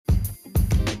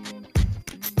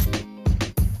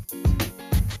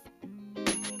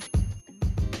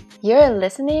You're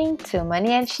listening to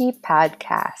Money and Sheep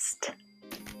podcast.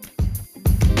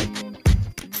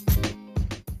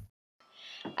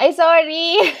 Ay,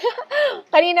 sorry!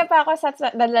 Kanina pa ako sa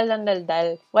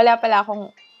daldal. Wala pala akong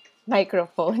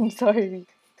microphone. Sorry.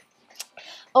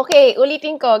 Okay,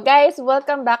 ulitin ko. Guys,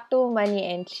 welcome back to Money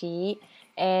and Sheep.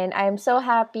 And I'm so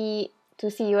happy to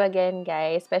see you again,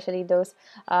 guys, especially those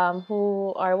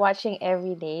who are watching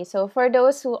every day. So for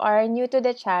those who are new to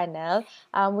the channel,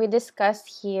 we discussed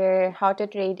here how to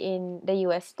trade in the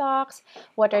US stocks,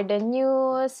 what are the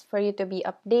news for you to be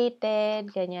updated,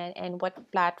 ganyan, and what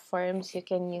platforms you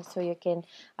can use so you can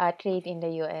trade in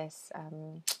the US.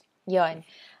 Yon.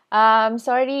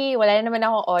 Sorry, wala na naman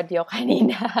akong audio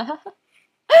kanina.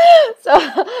 So,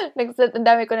 ang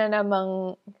dami ko na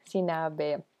namang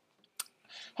sinabi.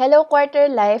 Hello,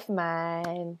 Quarter Life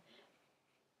Man.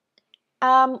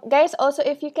 Guys, also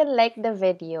if you can like the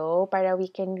video para we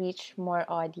can reach more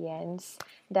audience,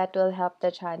 that will help the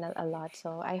channel a lot.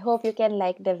 So I hope you can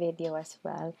like the video as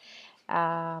well.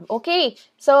 Okay,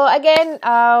 so again,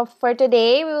 for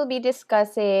today, we will be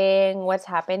discussing what's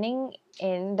happening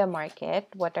in the market,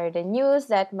 what are the news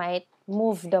that might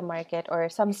move the market, or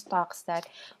some stocks that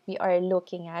we are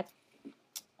looking at.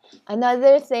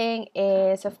 Another thing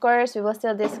is, of course, we will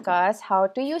still discuss how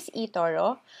to use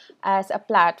eToro as a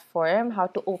platform, how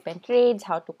to open trades,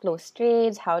 how to close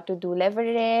trades, how to do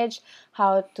leverage,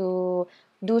 how to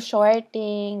do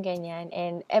shorting, ganyan,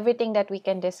 and everything that we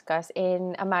can discuss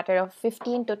in a matter of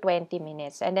 15 to 20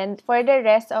 minutes. And then for the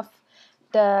rest of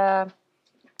the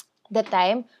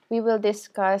time, we will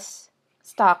discuss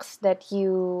stocks that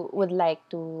you would like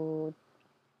to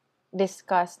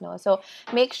discuss, no? So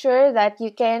make sure that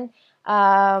you can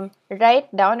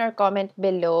write down or comment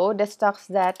below the stocks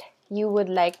that you would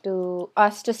like to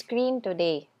us to screen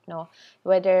today, no?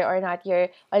 Whether or not you're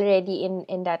already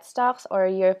in that stocks or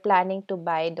you're planning to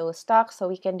buy those stocks, so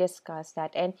we can discuss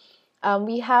that. And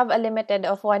we have a limited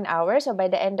of 1 hour, so by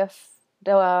the end of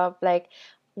the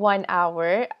 1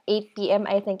 hour, 8 p.m.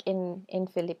 I think in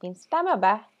Philippines. Tama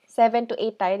ba? 7 to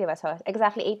 8 tayo, di ba? So,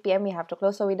 exactly 8 p.m. we have to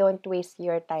close so we don't waste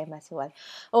your time as well.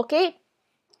 Okay?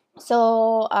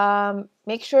 So,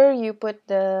 make sure you put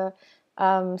the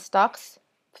stocks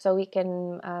so we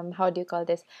can, how do you call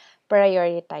this?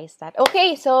 Prioritize that.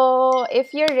 Okay, so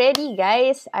if you're ready,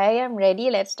 guys, I am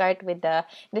ready. Let's start with the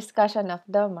discussion of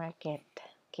the market.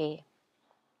 Okay.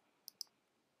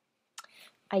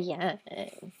 Ayan.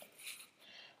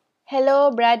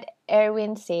 Hello, Brad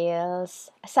Erwin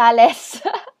Sales. Sales.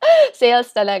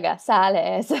 Sales talaga.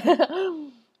 Sales.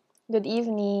 Good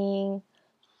evening.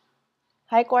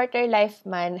 Hi, Quarter Life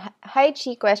Man. Hi,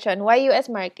 Chi. Question. Why US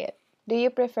market? Do you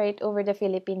prefer it over the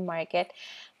Philippine market?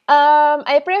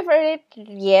 I prefer it,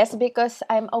 yes, because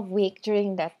I'm awake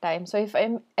during that time. So if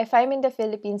I'm in the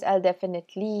Philippines, I'll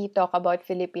definitely talk about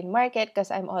Philippine market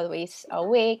because I'm always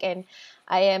awake and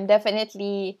I am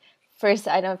definitely first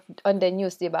on the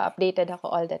news, diba? Updated ako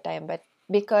all the time. But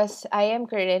because I am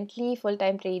currently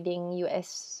full-time trading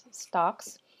US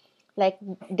stocks, like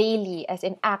daily, as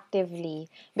in actively,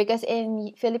 because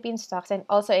in Philippine stocks and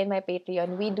also in my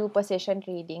Patreon, we do position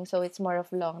trading, so it's more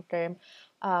of long-term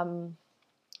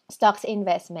stocks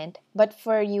investment. But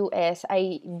for US,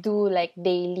 I do like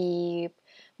daily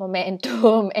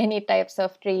momentum, any types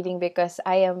of trading because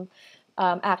I am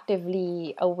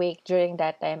actively awake during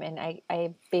that time and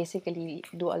I basically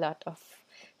do a lot of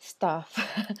stuff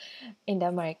in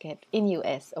the market in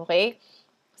US, okay?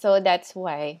 So that's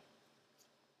why.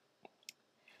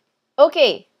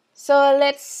 Okay, so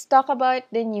let's talk about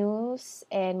the news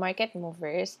and market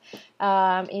movers.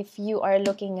 If you are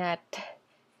looking at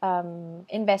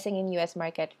investing in US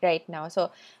market right now.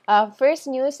 So, first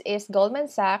news is Goldman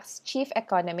Sachs chief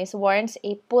economist warns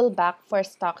a pullback for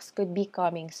stocks could be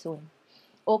coming soon.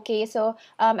 Okay, so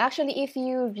actually, if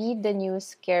you read the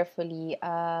news carefully,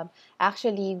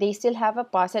 actually, they still have a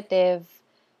positive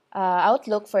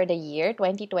outlook for the year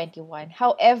 2021.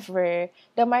 However,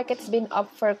 the market's been up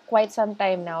for quite some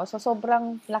time now. So,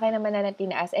 sobrang laki naman na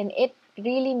tinaas and it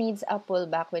really needs a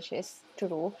pullback, which is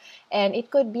true. And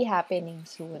it could be happening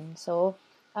soon. So,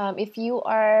 if you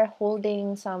are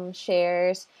holding some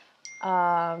shares,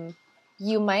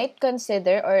 you might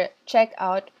consider or check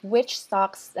out which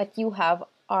stocks that you have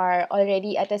are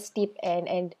already at a steep end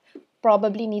and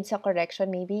probably needs a correction.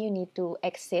 Maybe you need to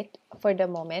exit for the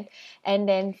moment and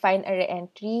then find a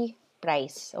re-entry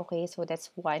price. Okay, so that's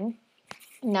one.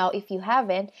 Now, if you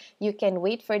haven't, you can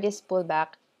wait for this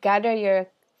pullback, gather your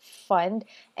fund,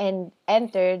 and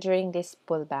enter during this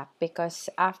pullback because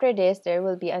after this, there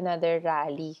will be another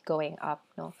rally going up,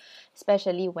 no?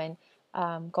 Especially when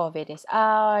COVID is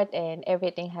out and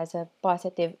everything has a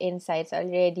positive insights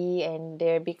already, and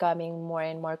they're becoming more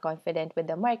and more confident with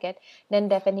the market, then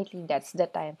definitely that's the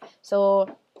time.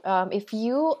 So if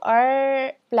you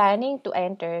are planning to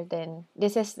enter, then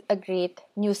this is a great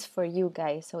news for you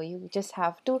guys. So you just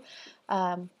have to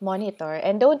monitor,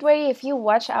 and don't worry, if you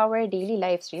watch our daily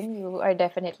live stream, you are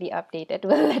definitely updated.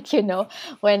 We'll let you know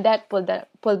when that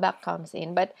pullback comes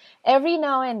in. But every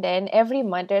now and then, every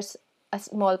month, there's a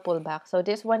small pullback. So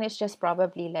this one is just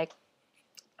probably like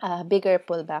a bigger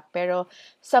pullback, pero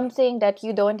something that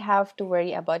you don't have to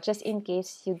worry about, just in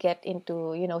case you get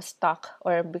into, stuck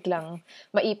or biglang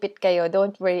maipit kayo.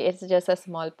 Don't worry, it's just a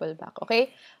small pullback,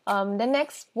 okay? The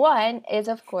next one is,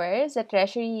 of course, the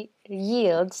treasury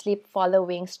yield slip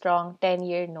following strong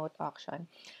 10-year note auction.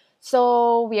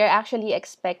 So we are actually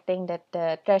expecting that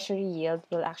the treasury yield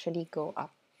will actually go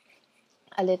up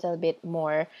a little bit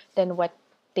more than what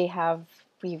they have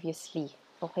previously,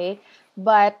 okay?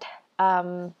 But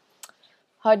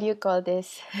how do you call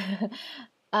this?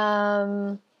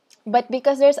 um, but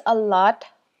because there's a lot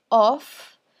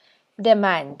of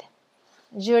demand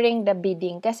during the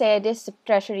bidding, kasi this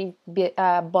treasury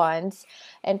bonds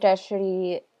and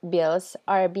treasury bills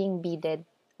are being bidded,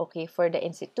 okay, for the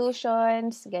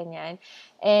institutions, ganyan.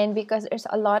 And because there's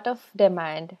a lot of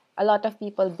demand, a lot of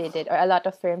people bidded, or a lot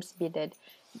of firms bidded,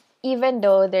 even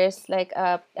though there's like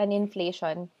an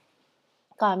inflation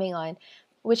coming on,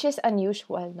 which is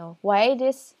unusual, no? Why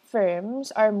these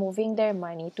firms are moving their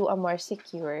money to a more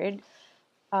secured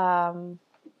um,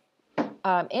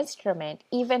 instrument,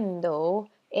 even though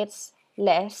it's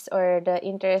less or the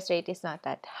interest rate is not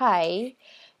that high,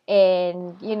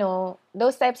 and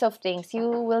those types of things you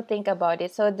will think about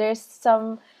it. So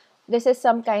this is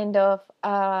some kind of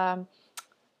a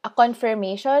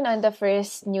confirmation on the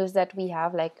first news that we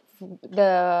have, like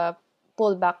the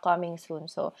pullback coming soon.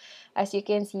 So as you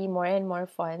can see, more and more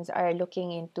funds are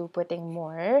looking into putting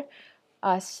more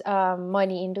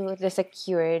money into the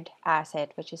secured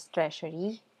asset, which is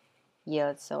treasury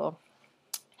yield. So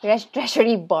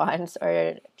treasury bonds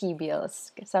or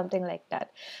T-bills, something like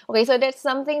that. Okay, so that's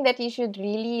something that you should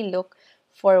really look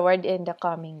forward in the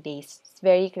coming days. It's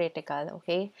very critical,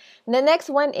 okay? The next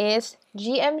one is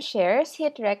GM shares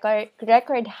hit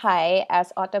record high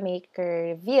as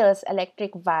automaker reveals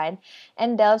electric van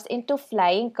and delves into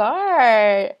flying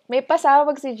car. May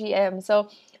pasawag si GM. So,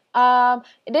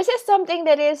 this is something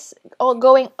that is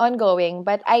ongoing,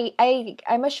 but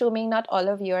I'm assuming not all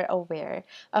of you are aware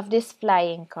of these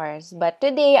flying cars. But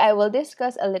today I will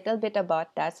discuss a little bit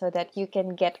about that so that you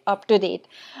can get up to date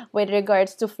with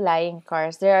regards to flying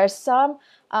cars. There are some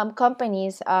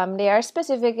companies, they are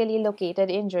specifically located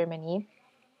in Germany.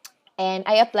 And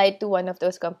I applied to one of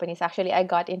those companies. Actually, I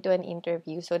got into an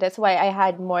interview. So that's why I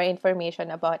had more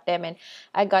information about them and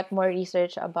I got more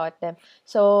research about them.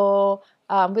 So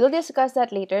we'll discuss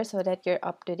that later so that you're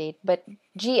up to date. But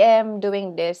GM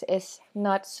doing this is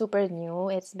not super new.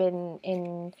 It's been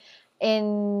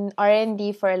in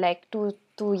R&D for like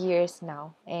two years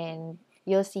now, and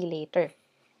you'll see later.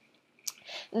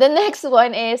 The next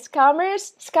one is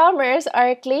scammers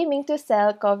are claiming to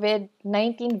sell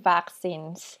COVID-19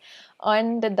 vaccines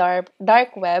on the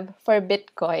dark web for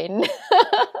Bitcoin.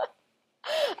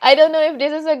 I don't know if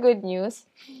this is a good news,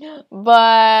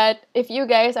 but if you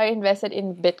guys are invested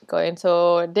in Bitcoin,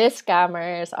 so these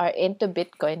scammers are into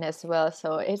Bitcoin as well.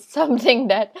 So it's something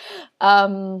that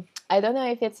I don't know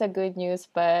if it's a good news,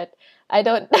 but I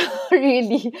don't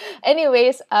really.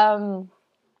 Anyways,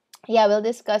 yeah, we'll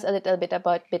discuss a little bit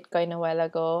about Bitcoin a while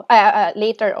ago,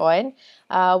 later on,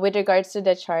 with regards to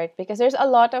the chart, because there's a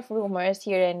lot of rumors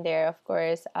here and there. Of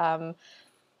course,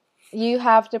 you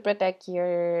have to protect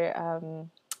your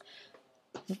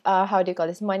how do you call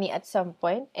this, money at some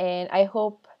point, and I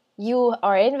hope you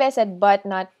are invested, but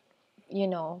not,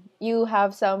 you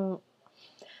have some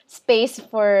space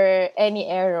for any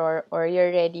error, or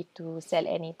you're ready to sell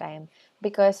anytime,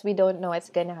 because we don't know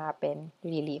what's gonna happen,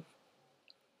 really.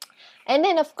 And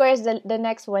then, of course, the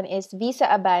next one is Visa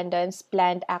abandons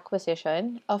planned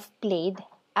acquisition of Plaid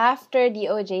after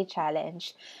DOJ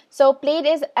challenge. So Plaid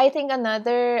is, I think,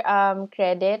 another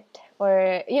credit,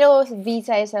 or,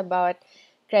 Visa is about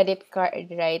credit card,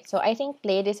 right? So I think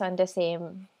Plaid is on the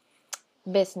same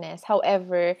business.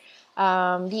 However,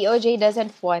 DOJ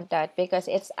doesn't want that because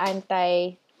it's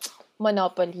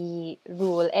anti-monopoly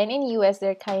rule. And in US,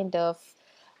 they're kind of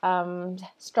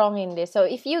strong in this. So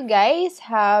if you guys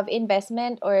have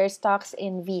investment or stocks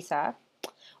in Visa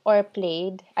or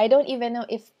Plaid, I don't even know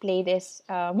if Plaid is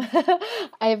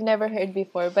I've never heard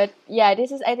before, but yeah,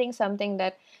 this is, I think, something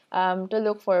that to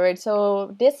look forward.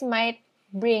 So this might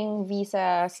bring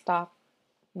Visa stock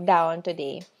down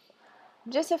today.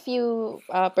 Just a few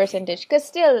percentage, because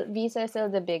still Visa is still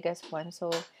the biggest one, so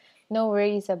no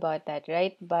worries about that,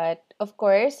 right? But of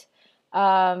course,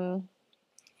 um,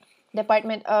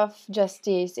 Department of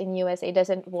Justice in USA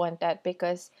doesn't want that,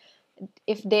 because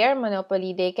if they are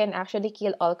monopoly, they can actually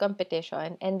kill all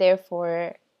competition, and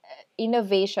therefore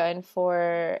innovation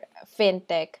for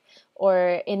fintech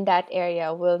or in that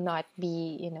area will not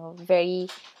be, very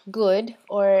good,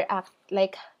 or act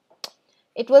like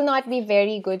it will not be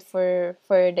very good for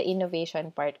the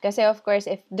innovation part. Because of course,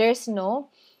 if there's no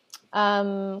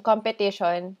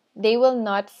competition, they will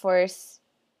not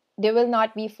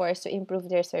be forced to improve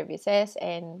their services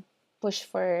and push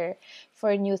for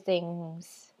new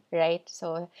things, right?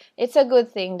 So it's a good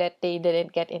thing that they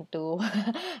didn't get into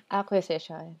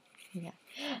acquisition. Yeah.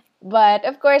 But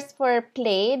of course, for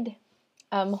Plaid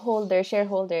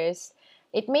shareholders,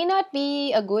 it may not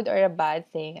be a good or a bad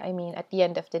thing. I mean, at the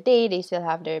end of the day, they still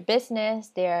have their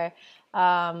business. They're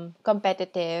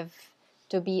competitive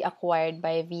to be acquired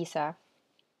by Visa.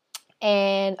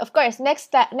 And of course,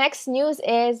 next news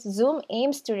is Zoom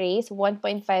aims to raise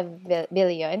 1.5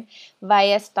 billion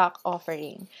via stock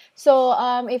offering. So,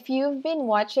 if you've been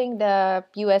watching the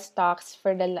US stocks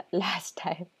for the last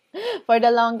time, for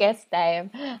the longest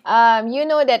time, you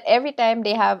know that every time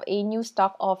they have a new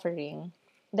stock offering,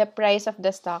 the price of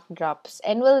the stock drops.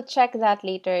 And we'll check that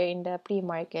later in the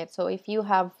pre-market. So if you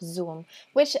have Zoom,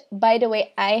 which by the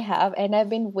way I have, and I've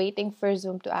been waiting for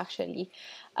Zoom to actually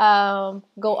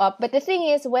go up. But the thing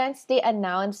is, once they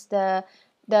announce the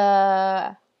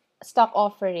stock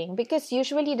offering, because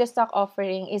usually the stock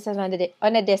offering is on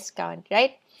a discount,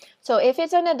 right? So if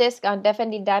it's on a discount,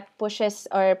 definitely that pushes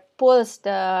or pulls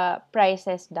the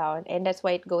prices down, and that's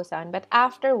why it goes down. But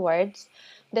afterwards,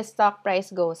 the stock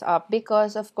price goes up,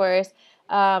 because of course,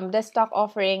 the stock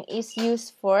offering is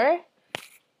used for,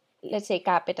 let's say,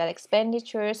 capital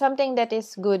expenditure, something that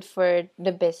is good for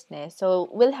the business. So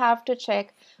we'll have to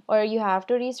check, or you have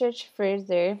to research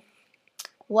further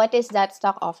what is that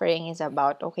stock offering is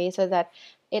about, okay? So that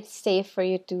it's safe for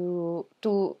you to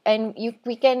and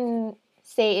we can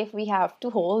say if we have to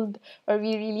hold, or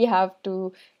we really have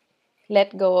to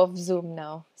let go of Zoom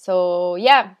now. So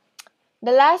yeah,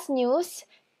 the last news,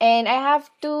 and I have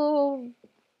to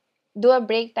do a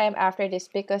break time after this,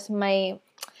 because my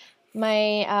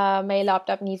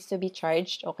laptop needs to be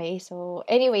charged. Okay, so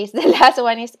anyways, the last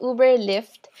one is Uber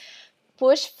Lyft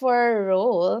push for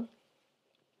role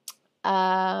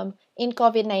in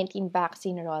COVID-19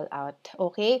 vaccine rollout.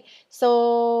 Okay,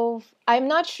 so I'm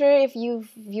not sure if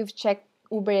you've checked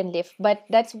Uber and Lyft, but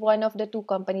that's one of the two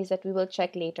companies that we will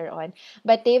check later on.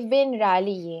 But they've been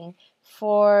rallying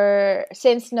for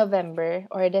since November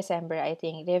or December, I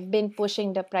think. They've been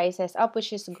pushing the prices up,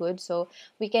 which is good. So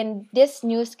this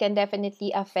news can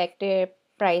definitely affect their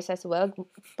price as well,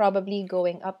 probably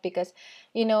going up, because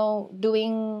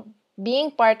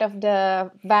being part of the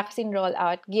vaccine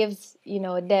rollout gives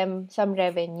them some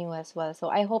revenue as well. So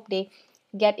I hope they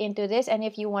get into this, and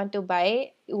if you want to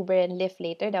buy Uber and Lyft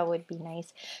later, that would be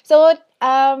nice. So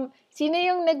sino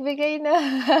yung nagbigay na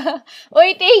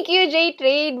Oy, thank you,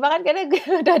 J-Trade. Bakit ka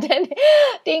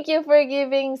Thank you for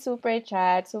giving super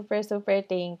chat. Super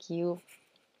thank you.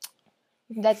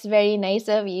 That's very nice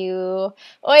of you.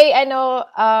 Oy,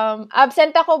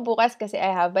 absent ako bukas kasi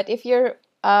I have, but if you're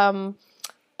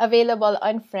available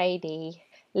on Friday,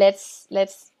 let's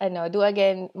do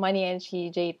again Money and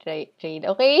CJ trade,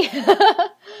 okay?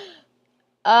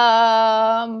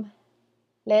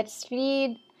 Let's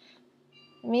read.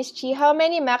 Miss Chi, how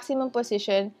many maximum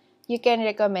position you can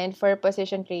recommend for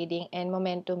position trading and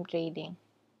momentum trading?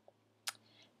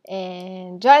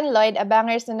 And John Lloyd,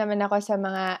 abangers na naman ako sa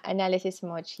mga analysis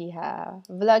mo, Chi, ha.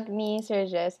 Vlog ni Sir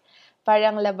Jess,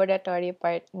 parang laboratory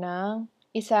part ng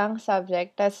isang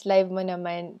subject, tas live mo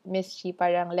naman, Miss Chi,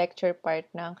 parang lecture part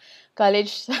ng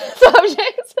college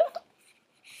subjects.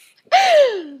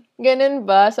 Ganun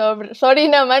ba? So,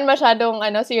 sorry naman, masyadong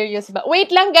serious ba?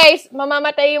 Wait lang guys,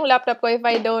 mamamatay yung laptop ko if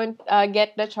I don't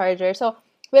get the charger. So,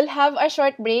 we'll have a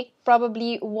short break,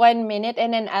 probably 1 minute,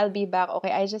 and then I'll be back.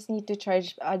 Okay, I just need to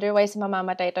charge, otherwise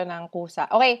mamamatay ito ng kusa.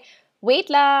 Okay,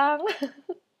 wait lang!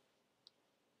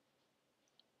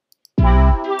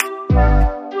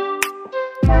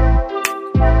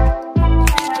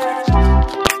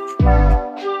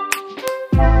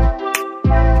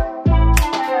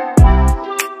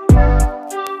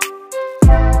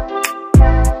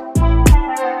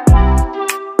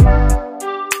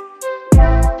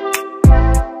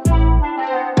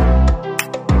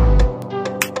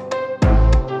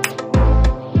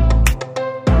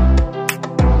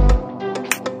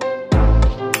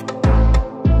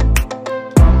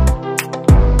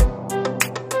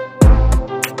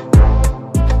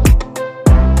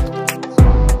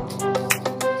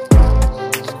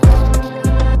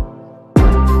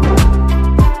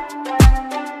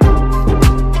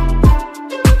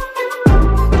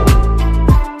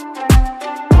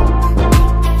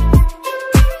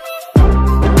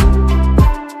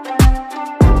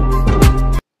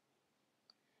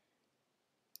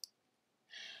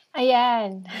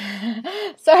 fan.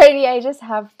 Sorry, I just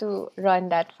have to run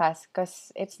that fast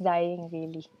because it's dying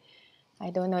really. I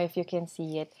don't know if you can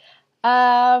see it.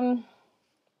 Um,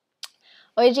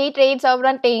 Oy, J-Trade,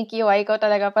 sobrang thank you. Ikaw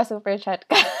talaga pa super chat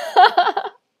ka.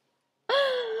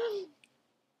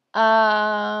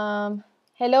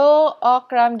 Hello,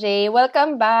 Okram J.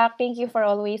 Welcome back. Thank you for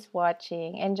always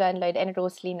watching. And John Lloyd and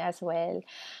Roslyn as well.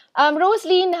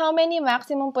 Roslyn, how many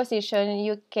maximum position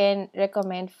you can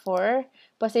recommend for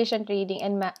position trading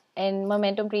and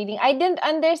momentum trading? I didn't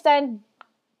understand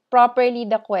properly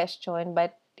the question,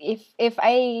 but if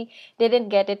I didn't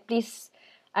get it, please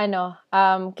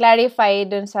clarify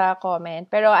dun sa comment.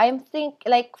 Pero I think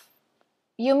like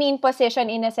you mean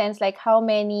position in a sense like how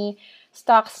many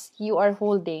stocks you are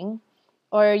holding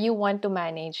or you want to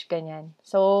manage ganyan.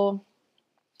 So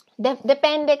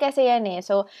depende kasi yan eh.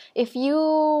 So, if you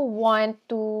want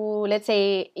to, let's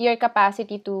say, your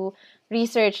capacity to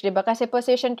research, di ba? Kasi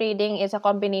position trading is a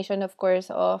combination, of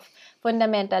course, of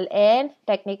fundamental and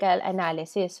technical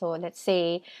analysis. So, let's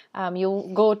say, you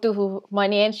go to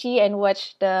Money and She and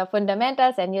watch the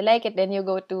fundamentals and you like it, then you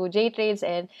go to J-Trades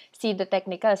and see the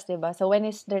technicals, di ba? So, when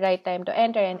is the right time to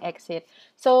enter and exit?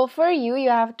 So, for you, you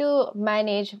have to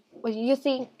manage, you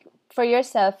think, for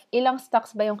yourself, ilang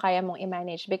stocks ba yung kaya mong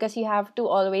i-manage? Because you have to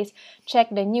always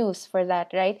check the news for that,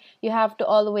 right? You have to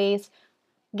always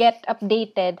get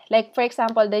updated. Like, for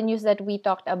example, the news that we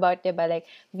talked about, diba? Like,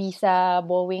 Visa,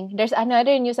 Boeing. There's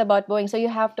another news about Boeing. So, you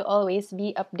have to always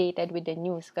be updated with the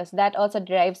news because that also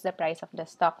drives the price of the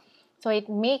stock. So, it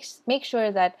make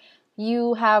sure that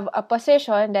you have a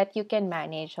position that you can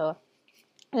manage. So,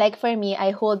 like for me,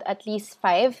 I hold at least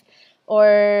 5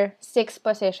 or 6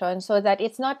 positions so that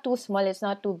it's not too small, it's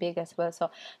not too big as well. So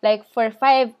like for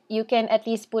 5, you can at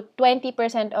least put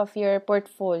 20% of your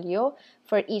portfolio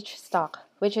for each stock,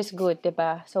 which is good,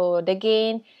 diba? So the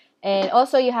gain, and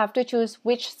also you have to choose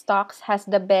which stocks has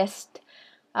the best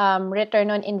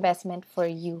return on investment for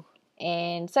you.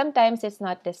 And sometimes it's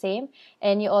not the same,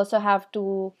 and you also have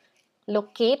to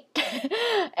locate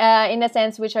in a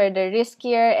sense which are the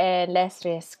riskier and less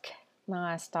risk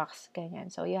mga stocks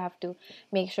ganyan. So you have to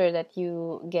make sure that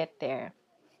you get there.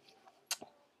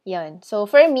 Yun. So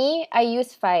for me, I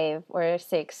use 5 or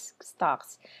 6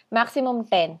 stocks. Maximum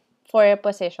 10 for a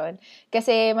position.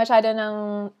 Kasi masyado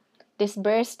ng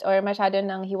disbursed or masyado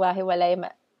ng hiwa-hiwalay.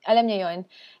 Alam niyo yun.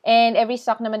 And every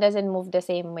stock naman doesn't move the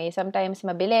same way. Sometimes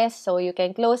mabilis, so you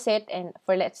can close it and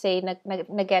for let's say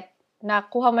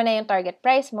nakuha mo na yung target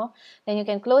price mo, then you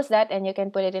can close that and you can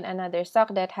put it in another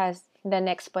stock that has the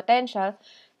next potential.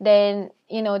 Then,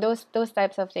 those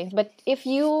types of things. But if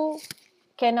you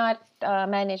cannot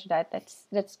manage that,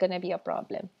 that's gonna be a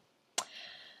problem.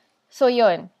 So,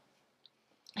 yun.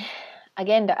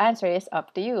 Again, the answer is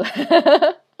up to you.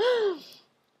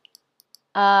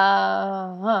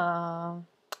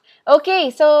 Okay,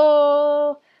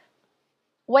 so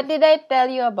what did I tell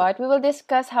you about? We will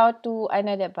discuss how to,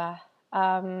 diba?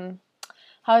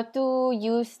 How to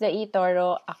use the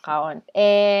eToro account.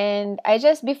 And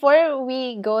before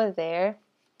we go there,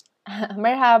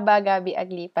 Marhaba, Gabi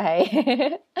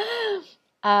Aglipay.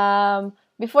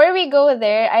 Before we go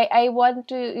there, I want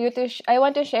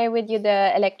to share with you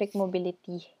the electric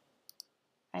mobility.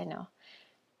 I know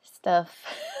stuff.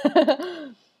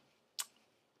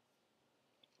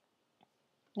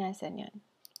 Nasaan yun?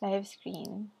 Live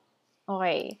screen.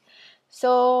 Okay.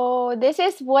 So this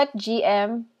is what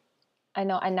GM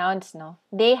announced, no?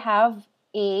 They have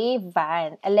a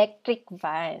van, electric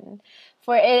van.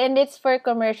 And it's for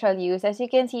commercial use. As you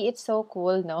can see, it's so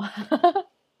cool, no?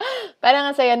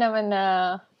 Parang ang saya naman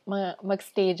na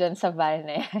mag-stay dyan sa van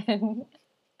eh.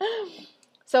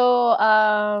 So,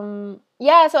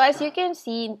 so as you can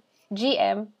see,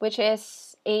 GM, which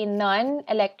is a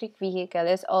non-electric vehicle,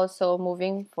 is also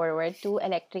moving forward to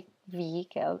electric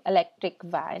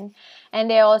van.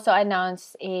 And they also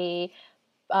announced an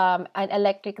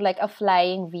electric, like a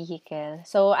flying vehicle.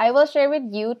 So I will share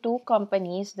with you 2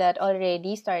 companies that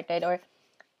already started or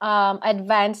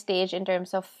advanced stage in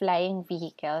terms of flying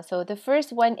vehicle. So the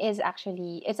first one is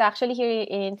actually here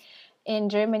in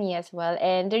Germany as well.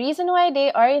 And the reason why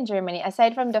they are in Germany,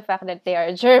 aside from the fact that they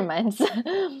are Germans,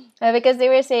 because they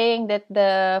were saying that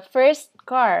the first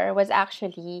car was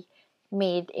actually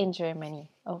made in Germany.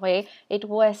 Okay? It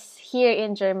was here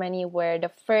in Germany where the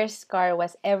first car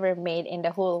was ever made in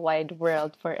the whole wide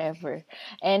world forever.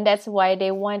 And that's why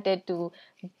they wanted to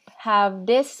have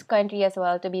this country as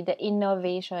well to be the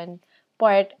innovation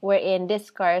part wherein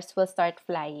these cars will start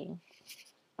flying.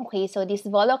 Okay, so this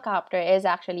Volocopter is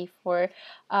actually for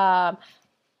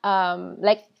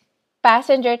like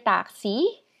passenger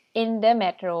taxi in the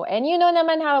metro. And you know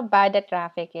naman how bad the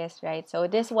traffic is, right? So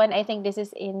this one, I think this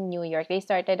is in New York. They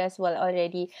started as well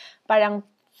already, parang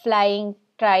flying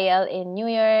trial in New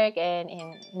York and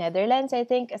in Netherlands, I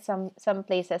think, some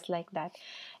places like that.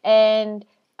 And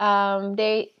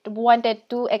they wanted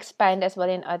to expand as well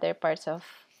in other parts of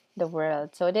the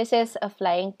world. So this is a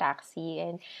flying taxi,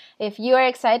 and if you are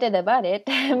excited about it,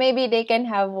 maybe they can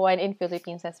have one in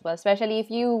Philippines as well. Especially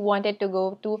if you wanted to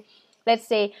go to, let's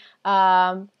say,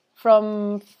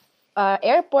 from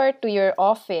airport to your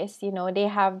office. You know, they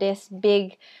have this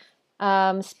big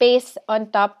space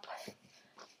on top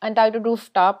of the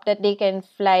rooftop that they can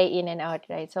fly in and out,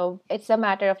 right? So it's a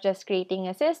matter of just creating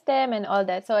a system and all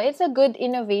that. So it's a good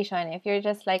innovation. If you're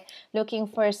just like looking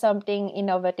for something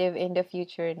innovative in the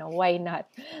future, you know, why not?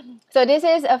 So this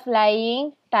is a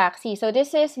flying taxi. So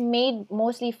this is made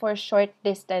mostly for short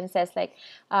distances, like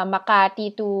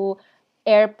Makati to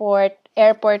airport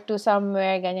to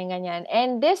somewhere, ganyan ganyan.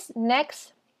 And this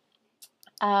next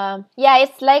yeah,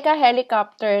 it's like a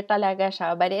helicopter talaga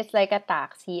siya, but it's like a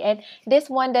taxi. And this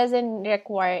one doesn't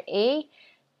require a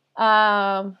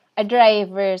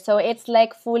driver. So it's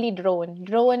like fully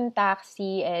drone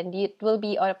taxi, and it will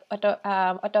be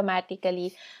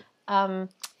automatically um,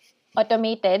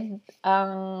 automated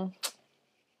ang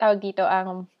tawag dito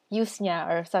ang use niya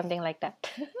or something like that.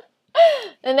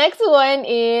 The next one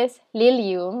is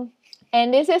Lilium,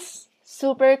 and this is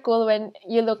super cool when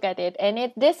you look at it.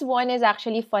 And this one is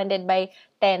actually funded by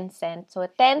Tencent. So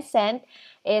Tencent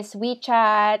is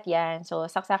WeChat, yan. So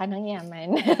saksakan ng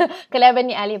yaman. Kalaban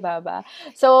ni Alibaba.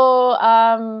 So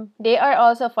they are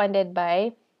also funded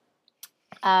by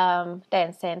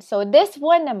Tencent. So this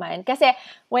one naman, kasi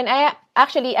when I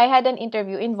had an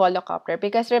interview in Volocopter,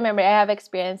 because remember, I have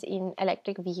experience in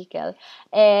electric vehicle,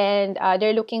 and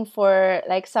they're looking for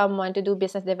like someone to do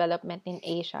business development in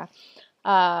Asia.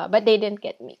 But they didn't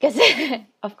get me because,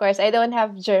 of course, I don't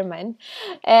have German.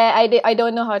 I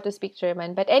don't know how to speak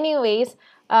German. But anyways,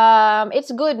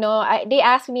 it's good, no? They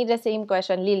asked me the same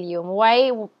question, Lilium.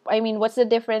 Why? I mean, what's the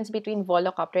difference between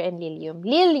Volocopter and Lilium?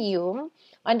 Lilium,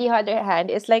 on the other hand,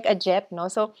 is like a jet, no?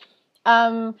 So,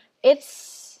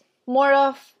 it's more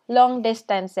of long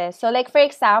distances. So, like for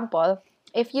example,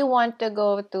 if you want to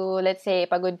go to, let's say,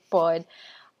 Pagudpod,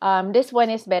 this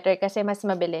one is better kasi mas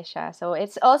mabilis siya. So,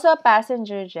 it's also a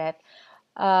passenger jet,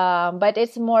 but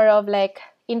it's more of like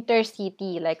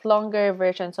intercity, like longer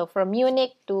version. So, from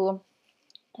Munich to,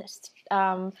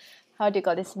 how do you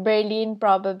call this? Berlin,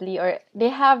 probably. Or they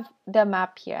have the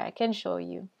map here. I can show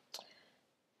you.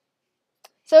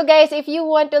 So guys, if you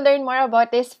want to learn more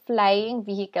about these flying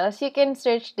vehicles, you can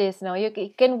search this now. You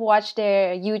can watch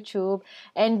their YouTube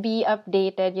and be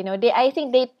updated. You know, I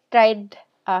think they tried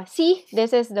see,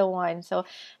 this is the one. So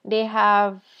they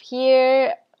have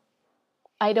here,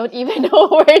 I don't even know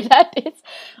where that is.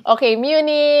 Okay,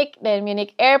 Munich, then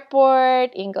Munich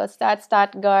Airport, Ingolstadt,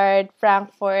 Stuttgart,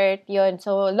 Frankfurt, yun.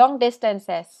 So long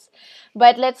distances.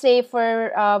 But let's say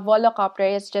for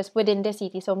Volocopter, it's just within the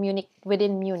city. So Munich,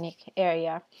 within Munich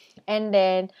area. And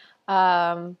then,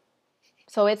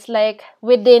 so it's like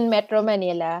within Metro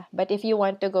Manila. But if you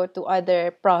want to go to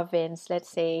other province, let's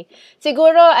say,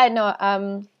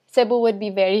 siguro, Cebu would be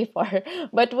very far.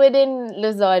 But within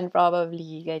Luzon,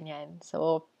 probably, ganyan.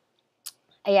 So,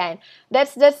 ayan.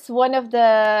 That's one of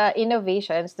the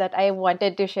innovations that I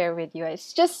wanted to share with you.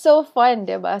 It's just so fun,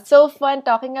 diba? So fun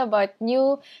talking about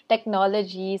new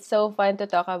technology. So fun to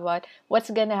talk about what's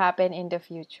gonna happen in the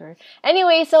future.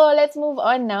 Anyway, so let's move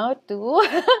on now to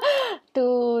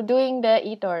to doing the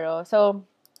eToro. So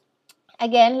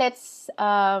again,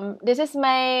 this is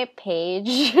my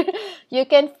page. You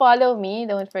can follow me.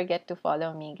 Don't forget to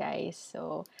follow me, guys.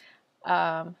 So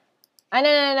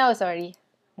no, sorry.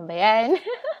 Ano ba yan?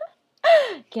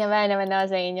 Kinaba naman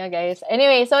ako sa inyo, guys.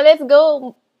 Anyway, so let's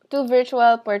go to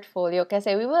virtual portfolio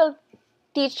kasi we will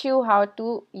teach you how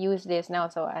to use this now.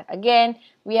 So again,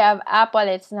 we have Apple.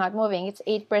 It's not moving. It's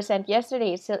 8%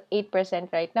 yesterday. It's still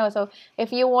 8% right now. So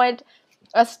if you want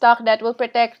a stock that will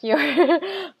protect your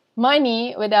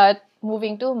money without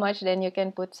moving too much, then you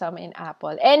can put some in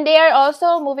Apple. And they are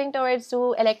also moving towards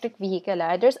to electric vehicle.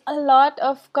 There's a lot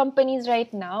of companies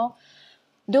right now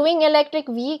doing electric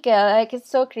vehicle. Like, it's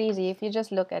so crazy if you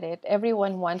just look at it.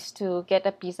 Everyone wants to get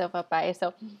a piece of a pie.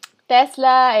 So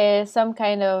Tesla is some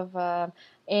kind of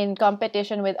in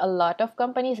competition with a lot of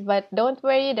companies, but don't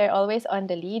worry, they're always on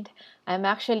the lead.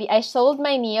 I sold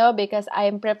my Neo because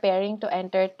I'm preparing to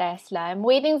enter Tesla. I'm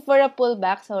waiting for a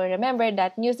pullback. So remember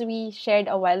that news we shared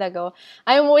a while ago.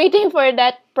 I'm waiting for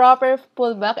that proper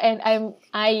pullback, and I'm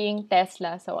eyeing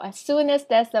Tesla. So as soon as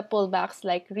Tesla pullbacks,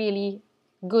 like really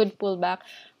good pullback,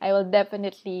 I will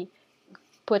definitely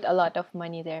put a lot of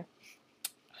money there.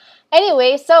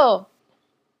 Anyway, so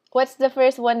what's the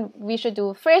first one we should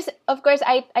do? First, of course,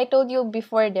 I told you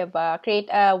before, diba, create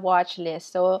a watch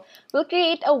list. So we'll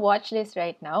create a watch list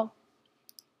right now.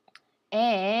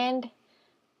 And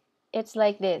it's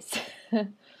like this.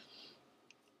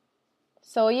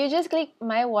 So you just click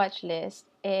my watch list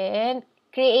and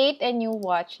create a new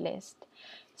watch list.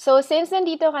 So since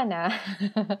nandito ka na,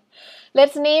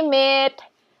 let's name it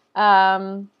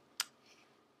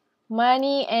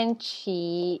Money and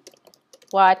Chi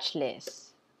watch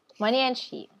list. Money and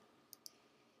Chi.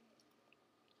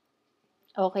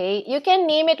 Okay, you can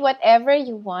name it whatever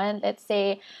you want. Let's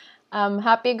say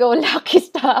happy-go-lucky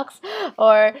stocks,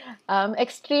 or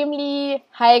extremely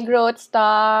high-growth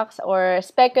stocks, or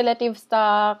speculative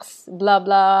stocks, blah,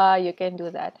 blah. You can do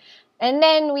that. And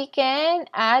then we can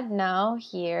add now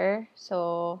here,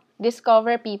 so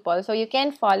discover people. So you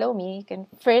can follow me. You can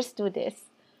first do this.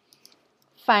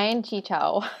 Find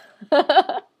Chichao.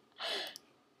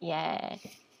 Yeah.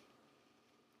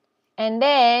 And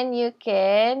then you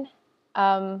can...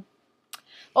 oh,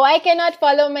 I cannot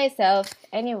follow myself.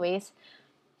 Anyways,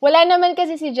 wala naman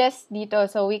kasi si Jess dito,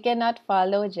 so we cannot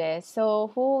follow Jess.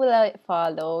 So, who will I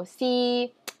follow?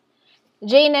 Si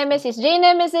J Nemesis. J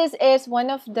Nemesis is one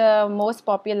of the most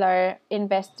popular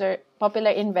investor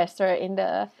in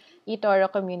the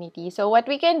eToro community. So, what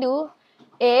we can do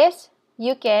is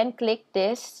you can click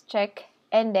this, check,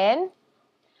 and then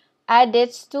add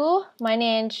it to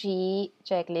Money and Chi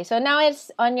checklist. So now it's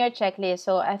on your checklist.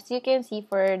 So as you can see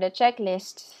for the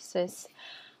checklist,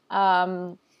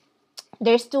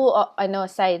 there's two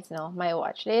sides, no? My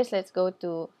watch list. Let's go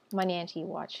to Money and Chi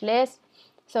watch list.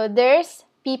 So there's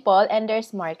people and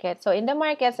there's market. So in the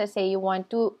markets, let's say you want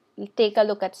to take a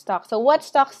look at stocks. So what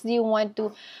stocks do you want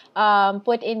to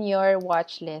put in your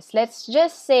watch list? Let's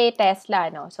just say Tesla,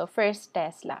 no? So first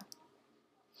Tesla.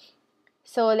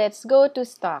 So, let's go to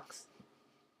stocks.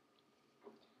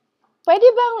 Pwede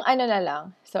bang, ano na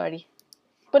lang, sorry.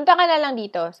 Punta ka na lang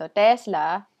dito. So,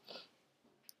 Tesla.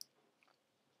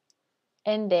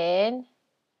 And then,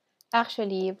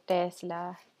 actually,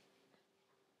 Tesla.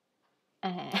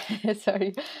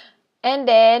 Sorry. And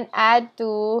then, add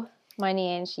to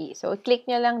Money and Chi. So, click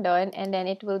nyo lang doon, and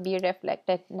then it will be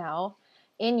reflected now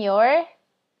in your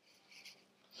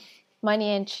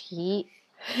Money and Chi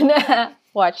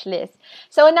watch list.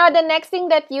 So now the next thing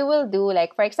that you will do,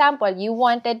 like for example, you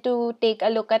wanted to take a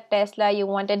look at Tesla, you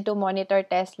wanted to monitor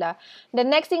Tesla. The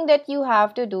next thing that you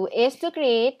have to do is to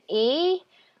create a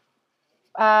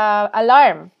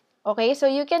alarm. Okay, so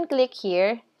you can click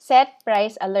here, set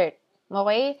price alert.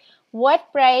 Okay,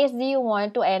 what price do you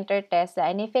want to enter Tesla?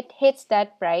 And if it hits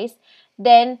that price,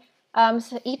 then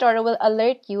eToro will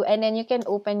alert you, and then you can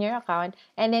open your account,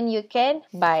 and then you can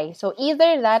buy. So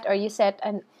either that, or you set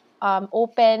an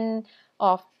open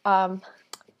of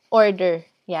order.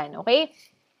 Yan, okay?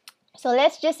 So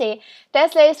let's just say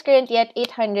Tesla is currently at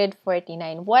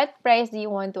 849. What price do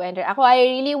you want to enter? Ako, I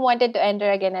really wanted to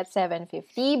enter again at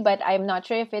 750, but I'm not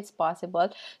sure if it's possible.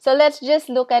 So let's just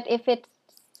look at if it's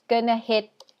gonna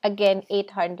hit again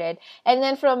 800. And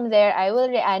then from there, I will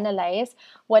reanalyze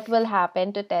what will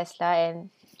happen to Tesla and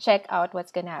check out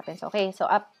what's gonna happen. So, okay, so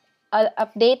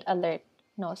update alert.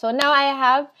 No, so now I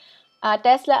have a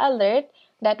Tesla alert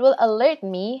that will alert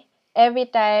me every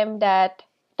time that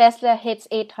Tesla hits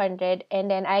 800, and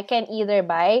then I can either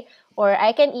buy, or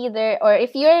or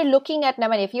if you're looking at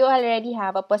naman, if you already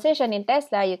have a position in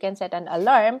Tesla, you can set an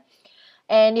alarm.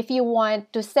 And if you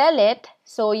want to sell it,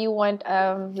 so you want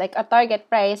like a target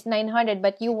price 900,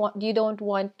 but you don't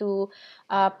want to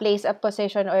place a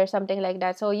position or something like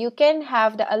that, so you can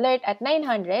have the alert at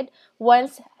 900.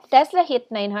 Once Tesla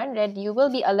hit 900, you will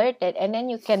be alerted, and then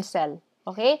you can sell.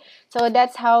 Okay, so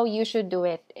that's how you should do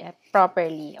it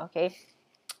properly. Okay,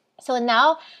 so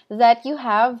now that you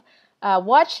have a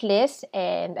watch list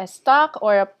and a stock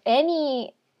or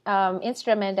any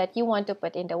instrument that you want to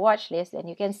put in the watch list, then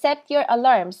you can set your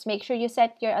alarms. Make sure you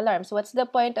set your alarms. What's the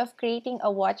point of creating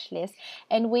a watch list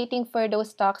and waiting for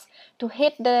those stocks to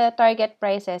hit the target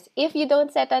prices if you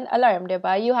don't set an alarm,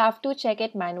 diba? You have to check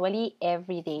it manually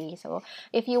every day. So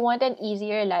if you want an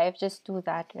easier life, just do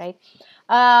that, right?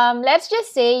 Let's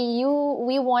just say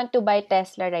we want to buy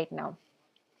Tesla right now.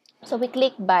 So we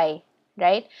click buy,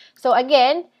 right? So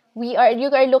again, you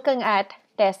are looking at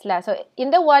Tesla. So in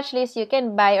the watch list, you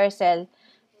can buy or sell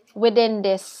within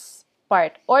this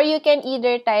part. Or you can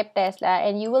either type Tesla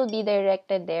and you will be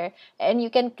directed there, and you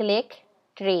can click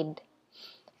trade.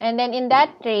 And then in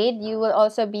that trade, you will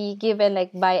also be given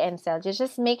like buy and sell.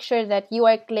 Just make sure that you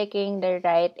are clicking the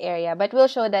right area, but we'll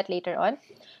show that later on.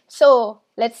 So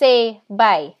let's say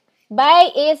buy.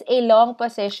 Buy is a long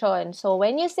position. So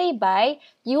when you say buy,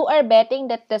 you are betting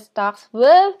that the stocks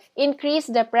will increase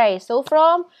the price. So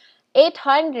from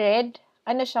 800,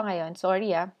 ano siya ngayon?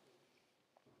 Sorry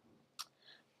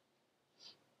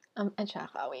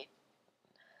wait.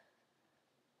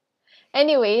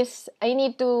 Anyways, I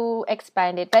need to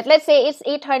expand it. But let's say it's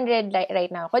 800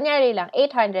 right now. Kunyari lang,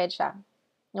 800 siya.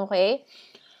 Okay?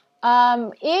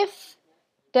 If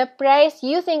the price,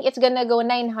 you think it's gonna go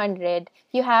 900,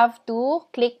 you have to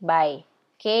click buy.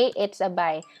 Okay? It's a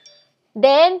buy.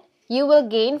 Then, you will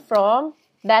gain from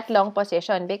that long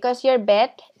position because your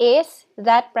bet is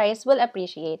that price will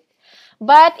appreciate.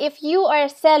 But if you are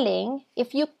selling,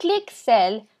 if you click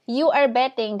sell, you are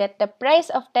betting that the price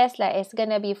of Tesla is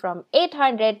gonna be from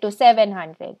 800 to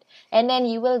 700. And then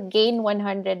you will gain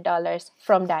 $100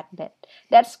 from that bet.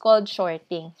 That's called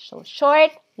shorting. So,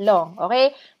 short, long,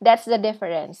 okay? That's the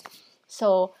difference.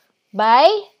 So, buy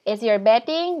is you're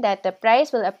betting that the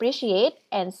price will appreciate,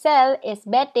 and sell is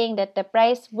betting that the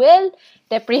price will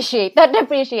depreciate, not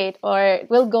depreciate, or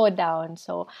will go down.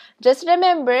 So, just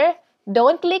remember,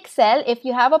 don't click sell. If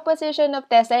you have a position of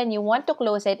Tesla and you want to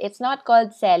close it, it's not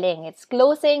called selling. It's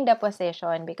closing the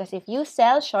position, because if you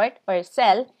sell short or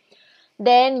sell,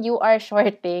 then you are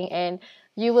shorting and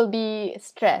you will be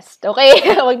stressed. Okay?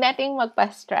 Huwag nating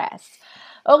magpa-stress.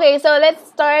 Okay, so let's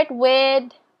start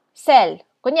with sell.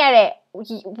 Kunyari,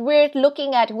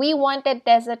 we wanted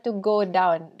Tesla to go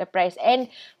down the price. And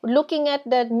looking at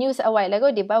the news a while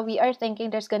ago, diba, we are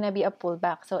thinking there's gonna be a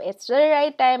pullback. So it's the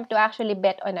right time to actually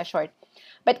bet on a short.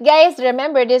 But guys,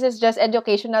 remember, this is just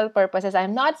educational purposes.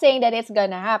 I'm not saying that it's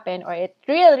gonna happen or it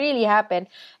really happened.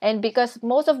 And because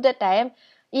most of the time,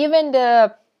 even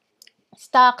the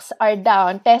stocks are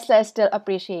down, Tesla is still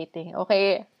appreciating.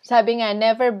 Okay? Sabi nga,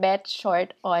 never bet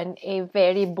short on a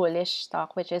very bullish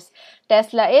stock, which is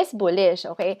Tesla is bullish.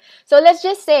 Okay? So let's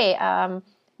just say,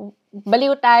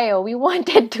 baliw tayo.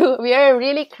 We are a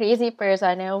really crazy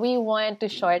person and we want to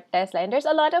short Tesla. And there's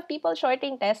a lot of people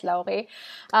shorting Tesla, okay?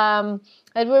 And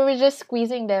we were just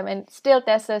squeezing them and still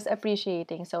Tesla's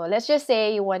appreciating. So let's just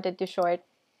say you wanted to short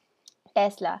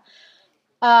Tesla.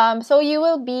 So you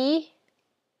will be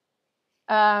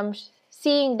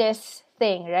seeing this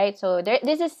thing, right? So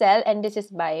this is sell and this is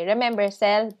buy. Remember,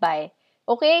 sell, buy.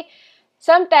 Okay?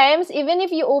 Sometimes, even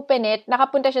if you open it,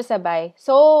 nakapunta siya sa buy.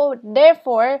 So,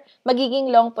 therefore,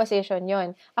 magiging long position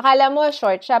yon. Akala mo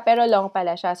short siya, pero long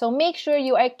pala siya. So, make sure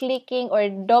you are clicking or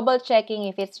double-checking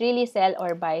if it's really sell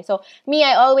or buy. So, me,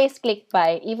 I always click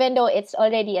buy. Even though it's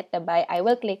already at the buy, I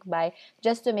will click buy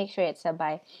just to make sure it's a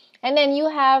buy. And then, you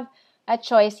have a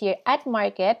choice here at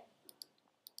market,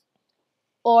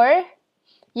 or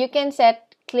you can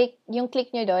set click nyo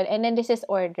doon, and then this is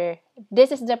order.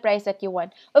 This is the price that you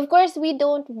want. Of course, we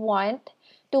don't want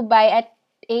to buy at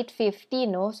 850,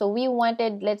 no? So we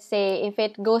wanted, let's say, if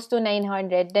it goes to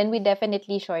 900, then we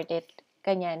definitely short it.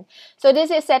 Kanyan. So this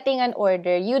is setting an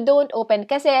order. You don't open.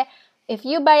 Kasi if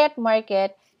you buy at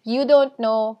market, you don't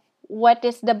know what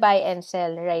is the buy and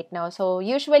sell right now. So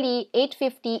usually,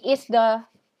 850 is the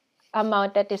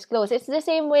amount that is closed. It's the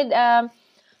same with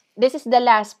this is the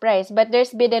last price, but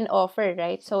there's bid and offer,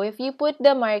 right? So if you put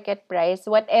the market price,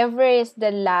 whatever is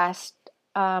the last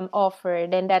offer,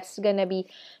 then that's gonna be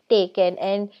taken.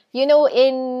 And you know,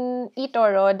 in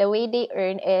eToro, the way they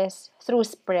earn is through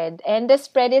spread, and the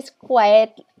spread is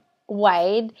quite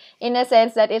wide in a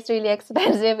sense that it's really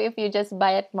expensive if you just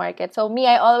buy at market. So me,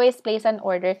 I always place an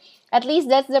order. At least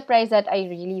that's the price that I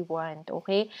really want.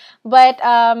 Okay, but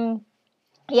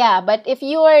yeah, but if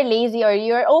you are lazy or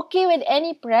you're okay with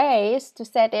any price to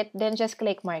set it, then just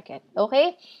click market,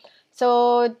 okay?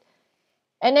 So,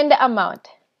 and then the amount.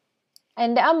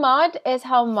 And the amount is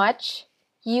how much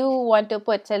you want to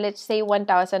put. So, let's say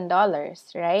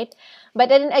 $1,000, right? But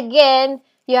then again,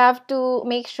 you have to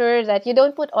make sure that you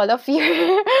don't put all of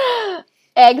your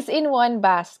eggs in one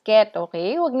basket,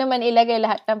 okay? Huwag naman ilagay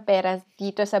lahat ng pera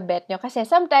dito sa bet nyo kasi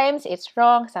sometimes it's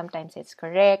wrong, sometimes it's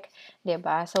correct,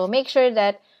 diba? So, make sure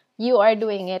that you are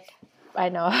doing it,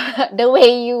 the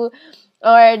way you,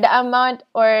 or the amount,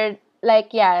 or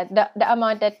like, yeah, the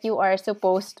amount that you are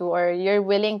supposed to, or you're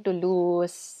willing to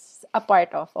lose a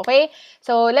part of, okay?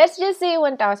 So, let's just say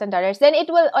 $1,000. Then, it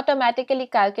will automatically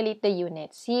calculate the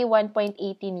units. See, 1.18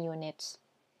 units.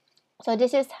 So,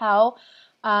 this is how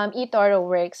eToro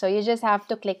works. So, you just have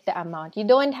to click the amount. You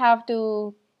don't have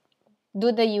to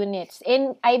do the units.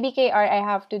 In IBKR, I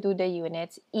have to do the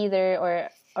units either,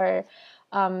 or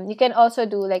you can also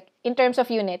do, like, in terms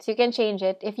of units, you can change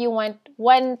it. If you want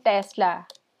one Tesla,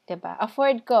 diba?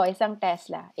 Afford ko isang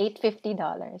Tesla,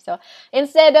 $850. So,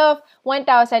 instead of 1,000,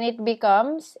 it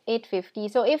becomes 850.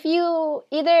 So, if you,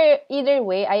 either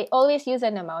way, I always use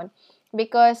an amount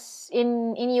because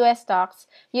in US stocks,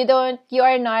 you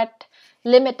are not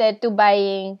limited to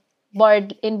buying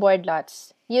board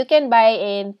lots. You can buy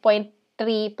in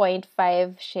 0.3,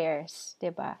 0.5 shares,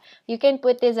 diba? You can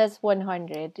put this as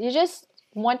 100. You just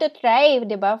want to try,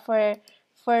 diba?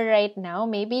 For right now,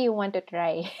 maybe you want to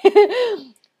try.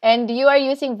 And you are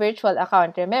using virtual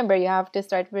account. Remember, you have to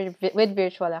start with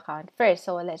virtual account first.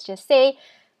 So let's just say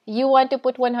you want to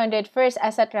put 100 first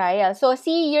as a trial. So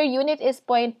see, your unit is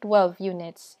 0.12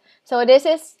 units. So this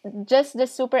is just the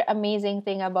super amazing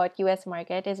thing about US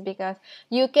market is because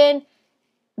you can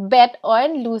bet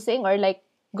on losing or like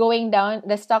going down,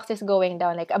 the stocks is going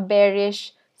down, like a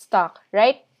bearish stock,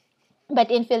 right? But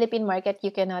in Philippine market,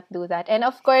 you cannot do that. And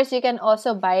of course, you can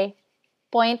also buy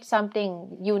point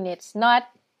something units, not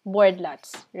board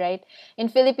lots, right? In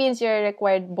Philippines, you're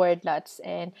required board lots.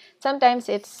 And sometimes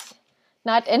it's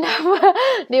not enough.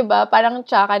 Diba? Parang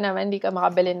tsaka naman, di ka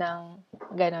makabili ng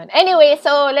ganon. Anyway,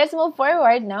 so let's move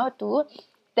forward now to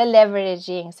the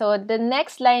leveraging. So the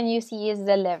next line you see is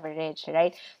the leverage,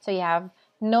 right? So you have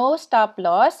no stop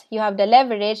loss, you have the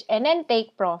leverage, and then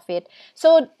take profit.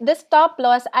 So the stop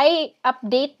loss, I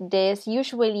update this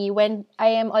usually when I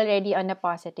am already on a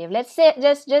positive. Let's say,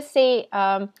 just say,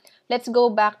 let's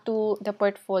go back to the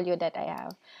portfolio that I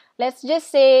have. Let's just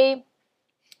say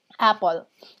Apple.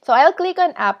 So I'll click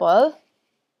on Apple.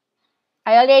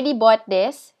 I already bought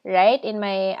this, right, in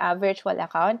my virtual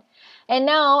account. And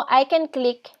now I can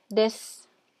click this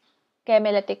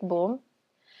Chemeletic Boom.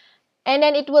 And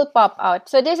then it will pop out.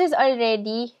 So this is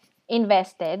already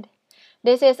invested.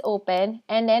 This is open.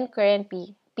 And then current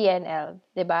PNL,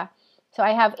 diba? So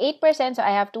I have 8%, so I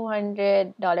have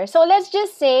 $200. So let's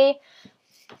just say,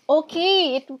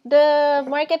 okay, the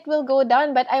market will go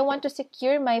down, but I want to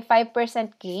secure my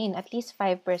 5% gain, at least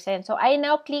 5%. So I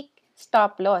now click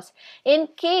stop loss. In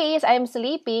case I'm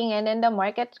sleeping and then the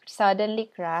market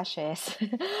suddenly crashes,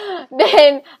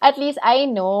 then at least I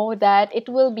know that it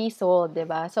will be sold,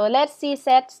 diba? So let's see,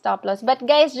 set stop loss. But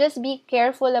guys, just be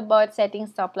careful about setting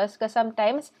stop loss because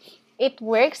sometimes it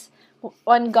works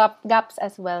on gaps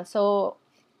as well. So,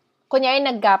 kunyari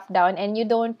nag-gap down and you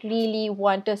don't really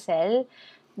want to sell,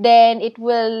 then it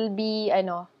will be,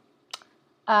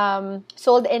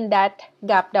 sold in that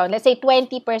gap down. Let's say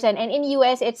 20%. And in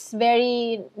US, it's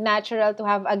very natural to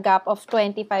have a gap of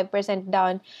 25%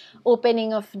 down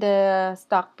opening of the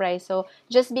stock price. So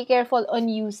just be careful on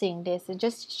using this.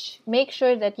 Just make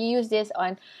sure that you use this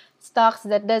on stocks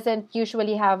that doesn't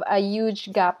usually have a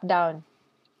huge gap down.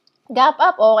 Gap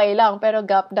up, okay lang. Pero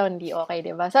gap down, di okay,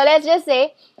 diba? So let's just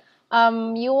say,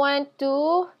 you want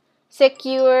to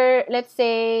secure, let's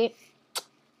say,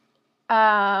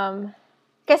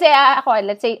 kasi ako,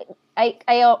 let's say,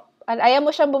 ayaw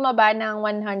mo siyang bumaba ng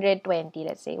 120,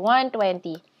 let's say,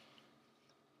 120.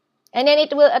 And then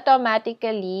it will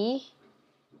automatically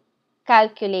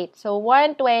calculate. So,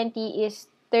 120 is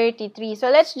 33. So,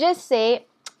 let's just say,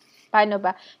 paano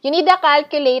ba? You need a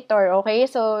calculator, okay?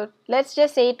 So, let's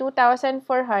just say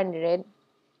 2,400.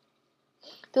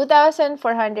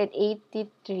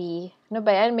 2,483. Ano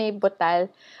ba yan? May butal.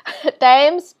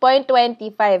 Times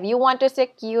 0.25. You want to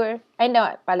secure, I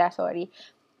know pala, sorry.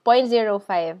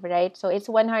 0.05, right? So, it's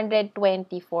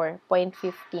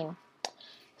 124.15.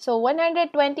 So,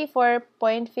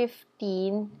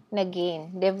 124.15 na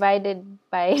gain. Divided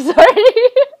by, sorry.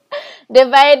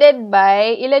 Divided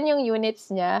by, ilan yung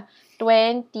units niya?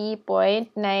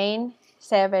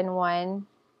 20.971552.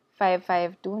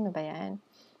 Ano ba yan?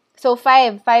 So,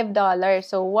 $5.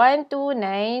 So,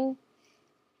 129.04.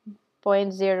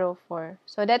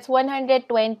 So, that's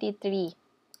 123.12.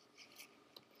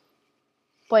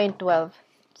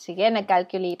 Sige,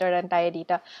 nag-calculator lang tayo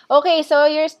dito. Okay, so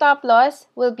your stop loss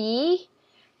will be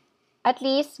at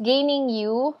least gaining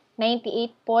you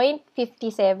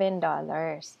 $98.57.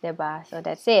 Diba? So,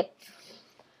 that's it.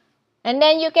 And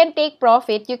then you can take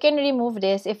profit. You can remove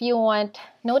this if you want.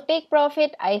 No take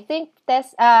profit. I think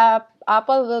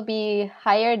Apple will be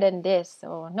higher than this.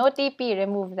 So no TP,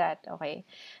 remove that. Okay.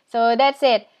 So that's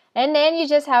it. And then you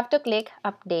just have to click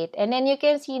update. And then you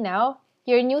can see now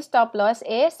your new stop loss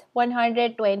is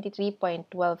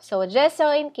 123.12. So just so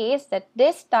in case that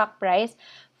this stock price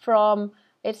from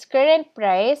its current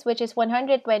price, which is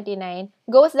 129,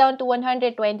 goes down to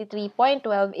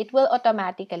 123.12, it will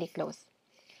automatically close.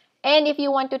 And if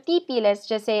you want to TP, let's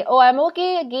just say, oh, I'm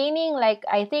okay gaining, like,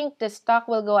 I think the stock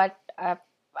will go up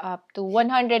to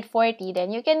 140.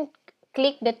 Then you can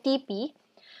click the TP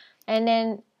and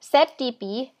then set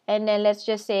TP, and then let's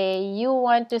just say you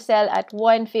want to sell at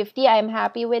 150. I'm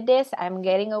happy with this. I'm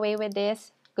getting away with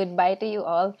this. Goodbye to you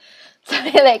all.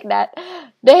 Something like that.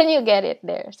 Then you get it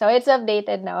there. So it's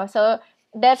updated now. So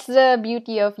that's the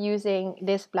beauty of using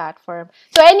this platform.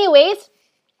 So anyways,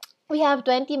 we have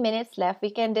 20 minutes left.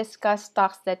 We can discuss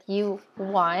stocks that you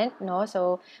want, no?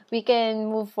 So we can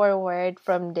move forward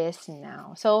from this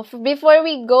now. So before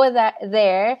we go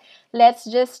there, let's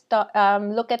just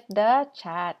look at the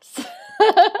chats.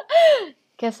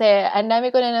 Kasi ang dami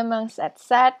ko na namang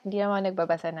sat-sat. Hindi naman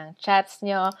nagbabasa ng chats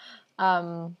nyo.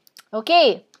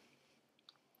 Okay.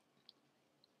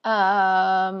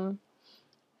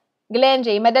 Glenn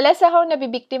J, madalas akong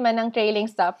nabibiktima ng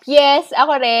trailing stop. Yes,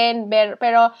 ako rin.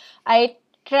 Pero I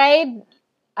tried,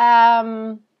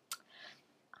 how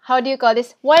do you call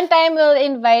this? One time we'll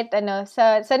invite,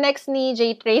 sa next ni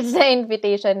J Trades na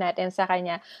invitation natin sa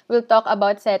kanya, we'll talk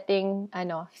about setting,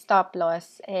 stop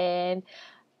loss. And,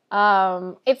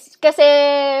 it's kasi,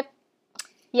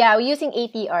 yeah, using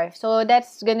ATR. So,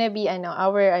 that's gonna be,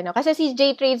 kasi si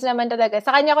J Trades naman talaga,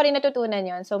 sa kanya ko rin natutunan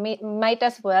yon. So, might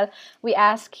as well, we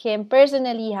ask him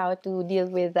personally how to deal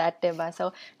with that, diba?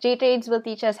 So, J Trades will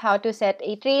teach us how to set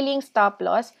a trailing stop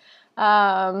loss.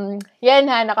 Yan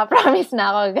ha, naka-promise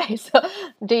na ako, guys. So,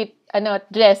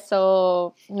 dress.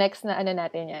 So, next na,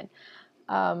 natin yan.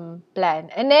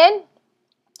 Plan. And then,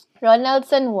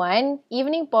 Ronaldson 1,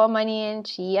 evening po, Money and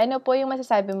Chi. Ano po yung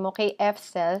masasabi mo kay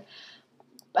F-Cell?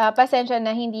 Pasensya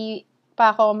na hindi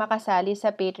pa ako makasali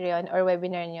sa Patreon or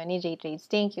webinar niyo ni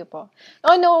J-Trades. Thank you po.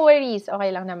 Oh, no worries.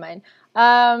 Okay lang naman.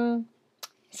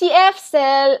 Si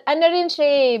F-Cell, rin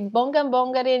siya,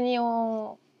 bonggang-bongga rin yung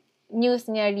news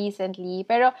niya recently.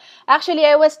 Pero, actually,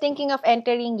 I was thinking of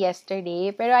entering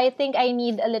yesterday. Pero I think I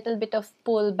need a little bit of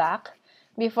pullback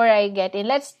before I get in.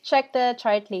 Let's check the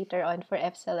chart later on for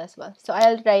F-Cell as well. So,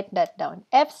 I'll write that down.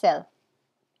 F-Cell.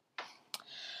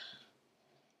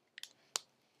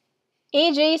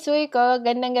 AJ Suiko,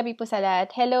 gandang gabi po sa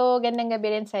lahat. Hello, gandang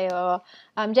gabi rin sa'yo.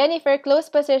 Jennifer,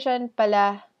 close position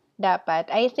pala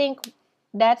dapat. I think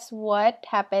that's what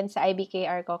happened sa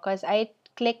IBKR ko because I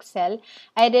click sell.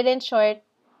 I did shorting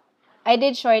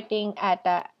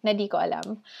ata na di ko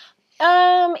alam.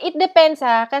 It depends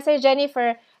ha. Kasi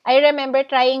Jennifer, I remember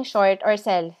trying short or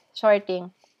sell,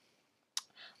 shorting.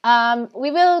 We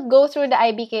will go through the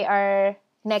IBKR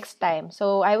next time.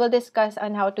 So, I will discuss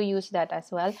on how to use that as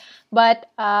well. But,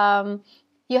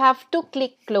 you have to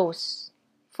click close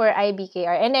for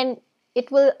IBKR. And then, it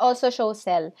will also show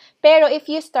sell. Pero, if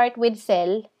you start with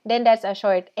sell, then that's a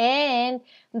short. And,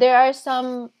 there are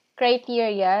some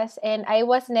criterias. And, I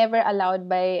was never allowed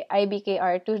by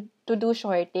IBKR to do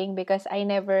shorting because I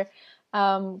never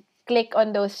click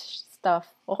on those stuff.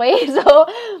 Okay? So,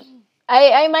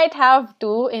 I might have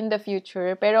to in the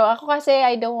future. Pero ako kasi,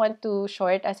 I don't want to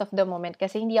short as of the moment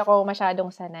kasi hindi ako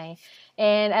masyadong sanay.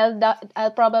 And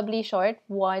I'll probably short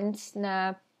once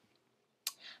na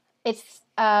it's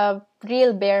a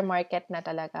real bear market na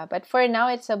talaga. But for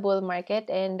now, it's a bull market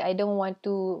and I don't want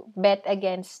to bet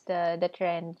against the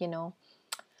trend,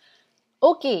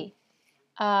 Okay.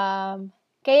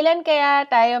 Kailan kaya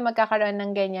tayo magkakaroon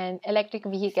ng ganyan electric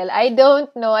vehicle? I don't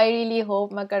know. I really hope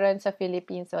magkaroon sa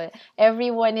Philippines. So,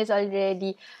 everyone is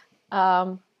already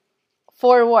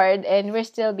forward and we're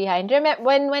still behind. Remember,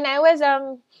 when I was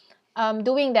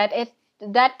doing that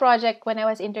project when I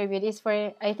was interviewed is for,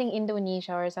 I think,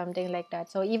 Indonesia or something like that.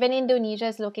 So, even Indonesia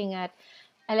is looking at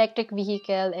electric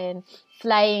vehicle and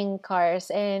flying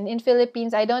cars. And in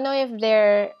Philippines, I don't know if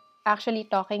they're actually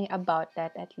talking about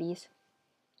that at least.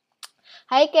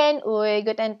 Hi Ken, uy,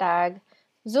 guten tag.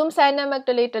 Zoom sana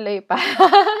magtuloy-tuloy pa.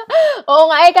 Oo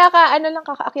nga,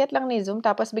 kakaakyat lang ni Zoom,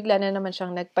 tapos bigla na naman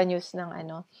siyang nagpa-news ng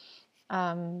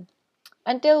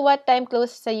until what time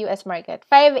close sa US market?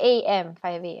 5 a.m.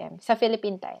 sa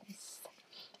Philippine times.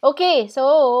 Okay,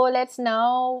 so let's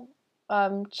now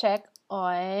check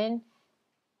on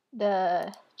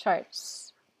the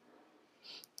charts.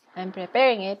 I'm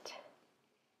preparing it.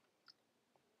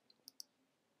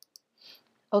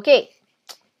 Okay.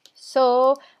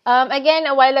 So, again,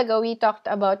 a while ago, we talked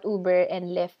about Uber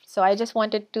and Lyft. So, I just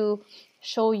wanted to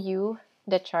show you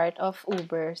the chart of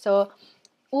Uber. So,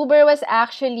 Uber was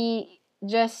actually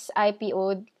just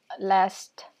IPO'd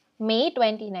last May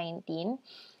 2019.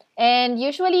 And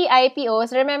usually,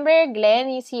 IPOs, remember, Glenn,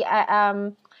 you see,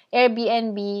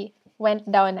 Airbnb went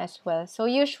down as well. So,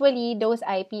 usually, those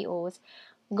IPOs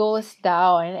goes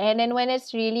down. And then, when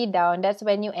it's really down, that's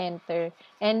when you enter.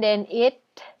 And then, it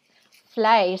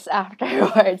flies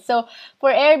afterwards. So,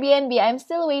 for Airbnb, I'm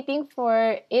still waiting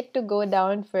for it to go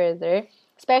down further.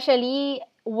 Especially,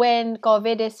 when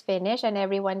COVID is finished and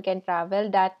everyone can travel,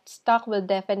 that stock will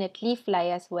definitely fly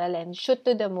as well and shoot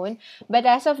to the moon. But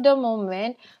as of the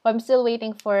moment, I'm still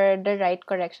waiting for the right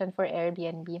correction for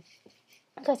Airbnb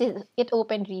because it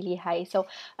opened really high. So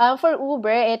for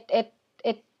Uber,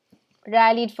 it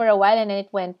rallied for a while and then it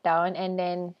went down and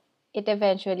then it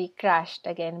eventually crashed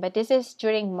again. But this is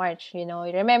during March, you know.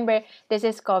 Remember, this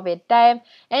is COVID time.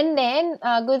 And then,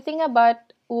 good thing about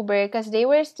Uber, because they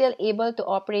were still able to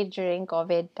operate during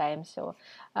COVID time. So,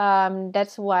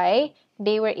 that's why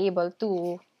they were able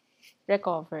to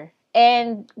recover.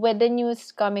 And with the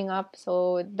news coming up,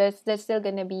 so that's still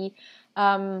gonna be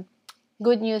um,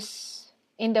 good news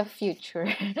in the future.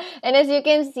 And as you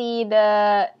can see,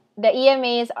 the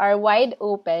EMAs are wide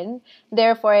open.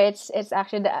 Therefore, it's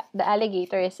actually the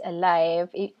alligator is alive.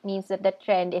 It means that the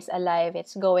trend is alive.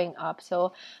 It's going up.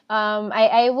 So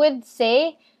I would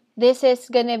say this is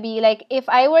gonna be like if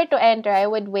I were to enter, I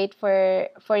would wait for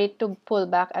it to pull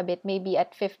back a bit, maybe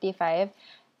at 55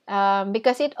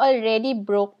 because it already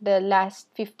broke the last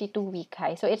 52-week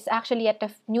high. So it's actually at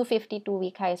the new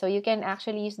 52-week high. So you can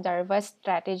actually use Darva's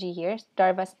strategy here,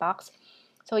 Darva's box.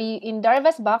 So in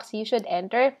Darva's box, you should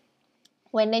enter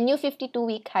when the new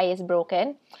 52-week high is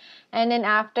broken. And then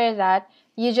after that,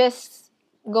 you just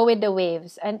go with the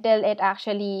waves until it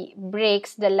actually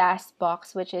breaks the last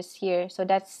box, which is here. So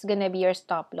that's gonna be your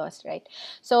stop loss, right?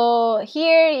 So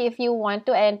here, if you want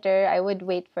to enter, I would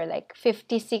wait for like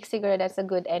 56. Siguro that's a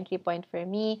good entry point for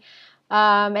me.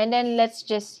 And then let's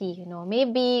just see, you know,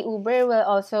 maybe Uber will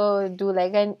also do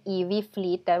like an EV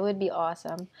fleet. That would be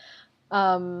awesome.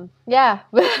 Yeah,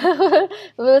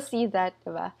 we'll see that,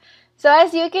 diba? So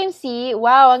as you can see,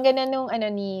 wow, ang ganda nung ano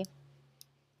ni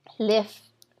Lyft,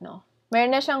 no?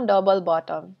 Meron na siyang double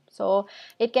bottom. So,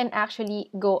 it can actually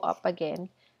go up again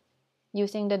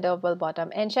using the double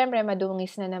bottom. And syempre,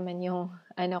 madungis na naman yung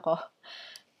ano ko.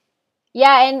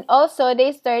 Yeah, and also,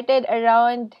 they started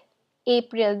around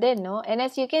April din, no? And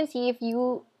as you can see, if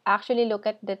you actually look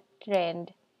at the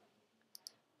trend,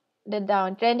 the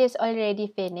downtrend is already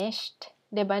finished.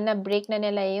 Diba? Na-break na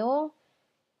nila yung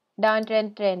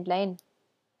downtrend trend line.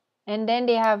 And then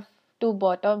they have two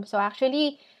bottoms. So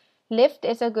actually, Lyft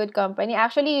is a good company.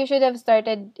 Actually, you should have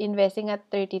started investing at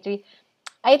 33.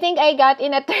 I think I got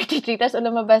in at 33, tas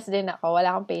lumabas din ako.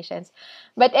 Wala akong patience.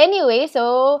 But anyway,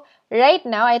 so right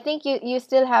now, I think you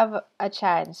still have a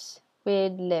chance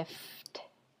with Lyft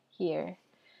here.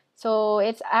 So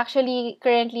it's actually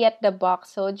currently at the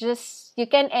box. So just, you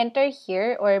can enter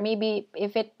here, or maybe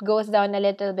if it goes down a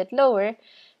little bit lower,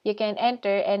 you can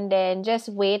enter and then just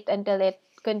wait until it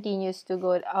continues to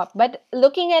go up. But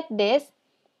looking at this,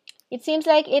 it seems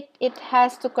like it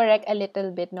has to correct a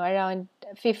little bit, no, around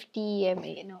 50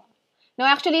 EMA, no. No,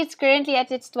 actually, it's currently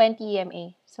at its 20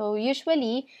 EMA. So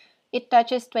usually, it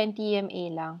touches 20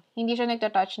 EMA lang. Hindi siya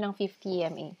nagta-touch ng 50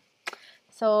 EMA.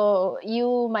 So,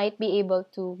 you might be able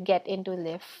to get into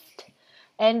Lyft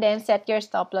and then set your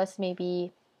stop loss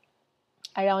maybe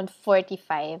around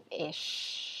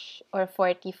 45-ish or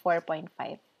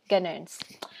 44.5. Ganun.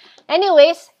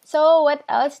 Anyways, so what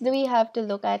else do we have to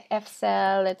look at?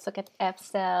 FCell. Let's look at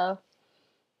FCell.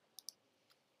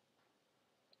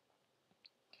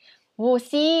 Woo,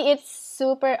 see, it's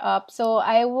super up. So,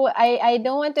 I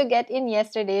don't want to get in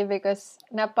yesterday because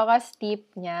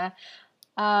napaka-steep niya.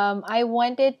 I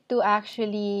wanted to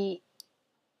actually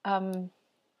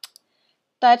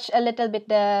touch a little bit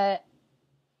the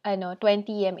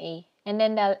 20 EMA and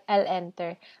then I'll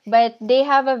enter. But they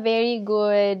have a very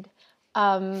good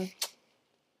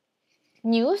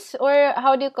news, or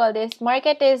how do you call this?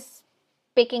 Market is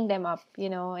picking them up, you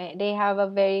know. They have a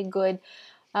very good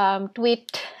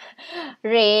tweet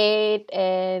rate,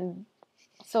 and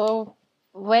so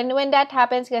when that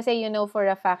happens, kasi you know for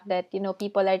a fact that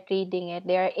people are trading it,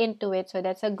 they are into it, so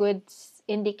that's a good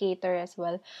indicator as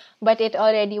well. But it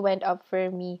already went up for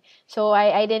me, so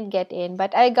I didn't get in,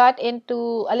 but I got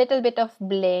into a little bit of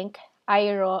Blink,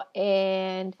 Airo,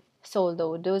 and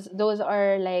Soldo. Those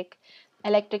are like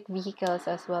electric vehicles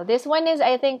as well. This one is,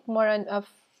 I think, more on a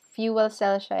fuel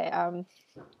cell siya.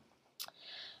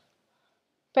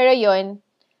 Pero yun,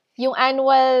 yung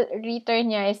annual return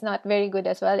niya is not very good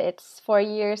as well. It's 4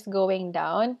 years going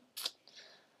down.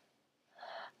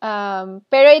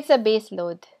 Pero it's a base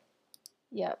load.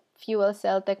 Yeah, fuel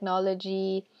cell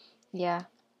technology. Yeah.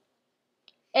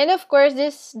 And of course,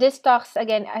 this talks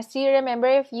again, as you remember,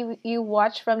 if you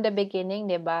watch from the beginning,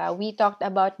 diba? We talked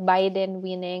about Biden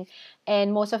winning,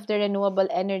 and most of the renewable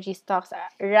energy stocks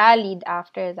rallied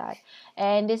after that.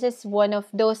 And this is one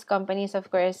of those companies, of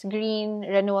course, green,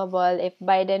 renewable. If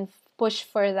Biden push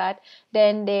for that,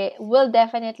 then they will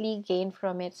definitely gain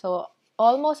from it. So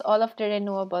almost all of the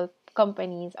renewable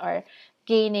companies are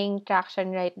gaining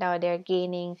traction right now. They're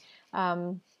gaining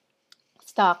um,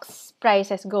 stocks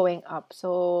prices going up.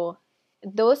 So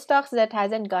those stocks that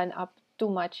hasn't gone up too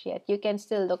much yet, you can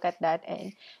still look at that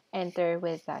and enter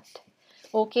with that.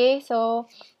 Okay, so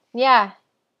yeah,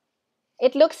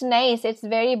 it looks nice. It's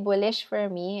very bullish for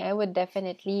me. I would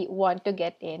definitely want to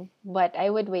get in, but I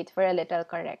would wait for a little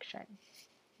correction.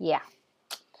 Yeah.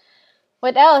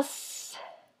 What else?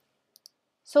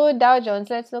 So Dow Jones,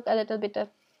 let's look a little bit at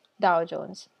Dow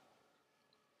Jones.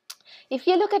 If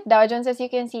you look at Dow Jones, as you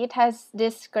can see, it has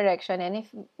this correction. And if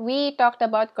we talked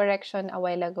about correction a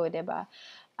while ago, diba?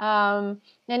 And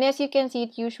as you can see,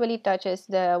 it usually touches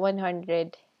the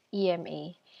 100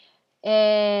 EMA.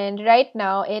 And right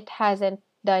now, it hasn't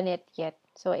done it yet.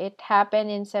 So it happened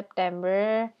in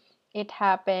September. It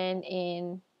happened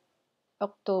in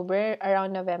October,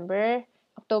 around November,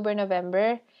 October,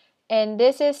 November. And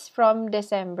this is from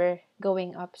December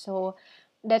going up. So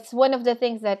that's one of the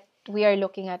things that we are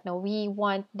looking at now. We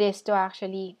want this to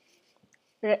actually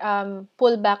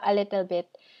pull back a little bit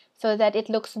so that it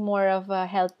looks more of a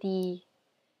healthy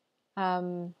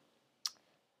um,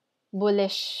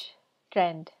 bullish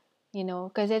trend,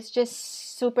 because it's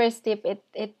just super steep.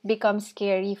 It becomes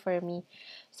scary for me.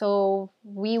 So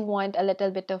we want a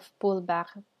little bit of pullback,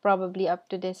 probably up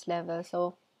to this level.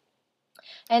 So,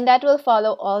 and that will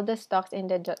follow all the stocks in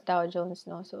the Dow Jones,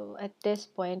 no? So at this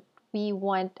point, we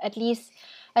want at least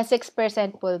a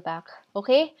 6% pullback.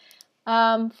 Okay?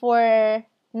 For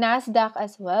Nasdaq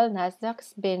as well,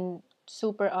 Nasdaq's been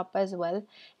super up as well,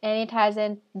 and it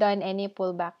hasn't done any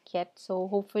pullback yet. So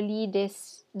hopefully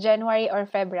this January or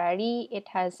February, it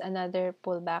has another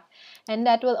pullback, and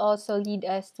that will also lead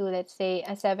us to, let's say,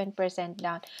 a 7%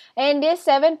 down. And this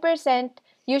 7%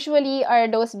 usually are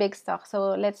those big stocks.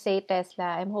 So let's say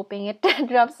Tesla. I'm hoping it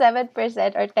drops 7%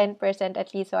 or 10%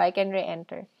 at least, so I can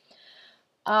re-enter.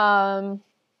 And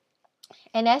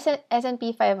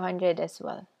S&P 500 as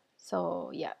well.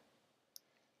 So yeah,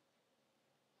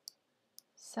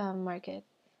 some market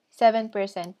 7%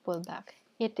 pullback.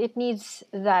 It needs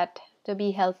that to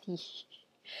be healthy.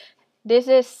 This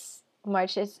is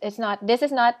March. It's not. This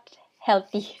is not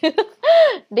healthy.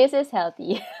 This is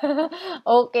healthy.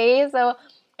 Okay, so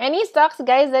any stocks,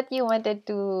 guys, that you wanted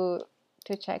to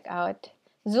check out?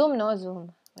 Zoom, no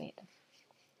Zoom. Wait,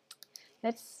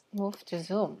 let's move to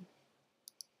Zoom.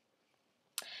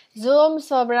 Zoom,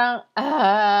 sobrang,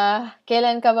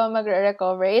 kailan ka ba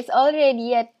magre-recover? It's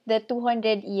already at the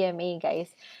 200 EMA,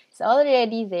 guys. It's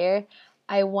already there.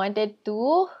 I wanted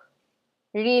to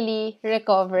really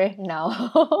recover now.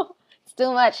 It's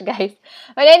too much, guys.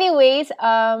 But anyways,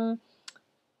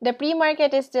 the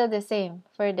pre-market is still the same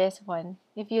for this one.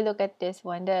 If you look at this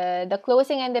one, the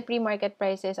closing and the pre-market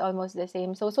price is almost the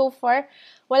same. So far,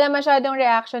 wala masyadong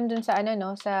reaction dun sa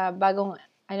sa bagong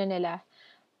nila.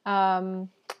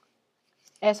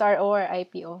 SRO or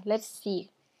IPO. Let's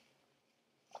see.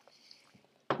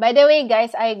 By the way,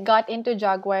 guys, I got into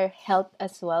Jaguar Health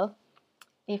as well.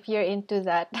 If you're into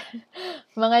that.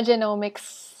 Mga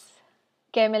genomics,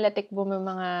 Chemilatic boom,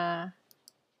 mga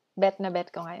bet na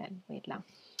bet ko ngayon. Wait lang.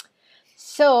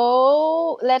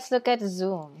 So, let's look at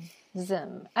Zoom.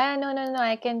 Zoom. No.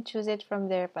 I can choose it from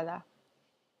there pala.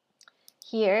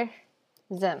 Here,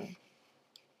 Zoom.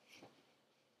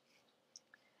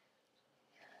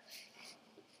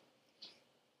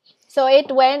 So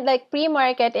it went like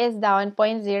pre-market is down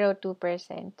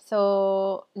 0.02%.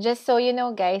 So just so you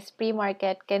know, guys,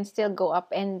 pre-market can still go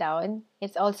up and down.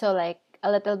 It's also like a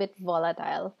little bit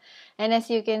volatile. And as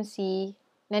you can see,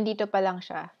 nandito pa lang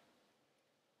siya.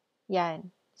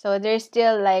 Yan. So there's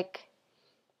still like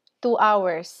 2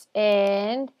 hours.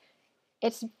 And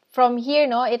it's from here,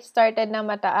 no, it started na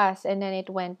mataas and then it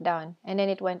went down. And then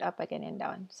it went up again and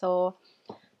down. So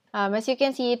as you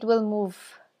can see, it will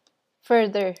move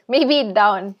further, maybe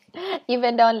down,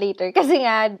 even down later. Kasi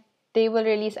nga, they will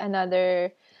release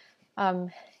another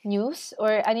news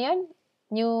or ano yan?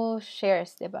 New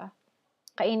shares, diba?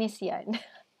 Kainis yan.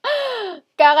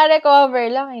 Kaka-recover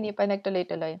lang, hindi pa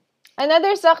nagtuloy-tuloy.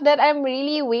 Another stock that I'm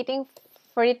really waiting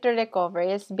for it to recover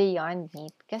is Beyond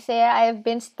Meat. Kasi I've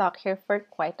been stuck here for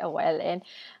quite a while. And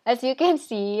as you can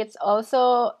see, it's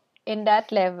also in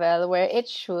that level where it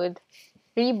should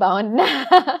rebound na.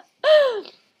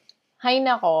 Hay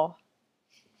nako.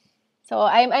 So,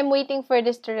 I'm waiting for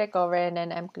this to recover and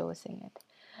then I'm closing it.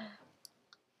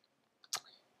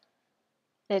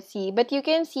 Let's see. But you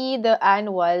can see the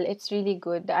annual. It's really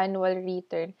good. The annual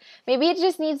return. Maybe it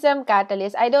just needs some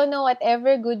catalyst. I don't know.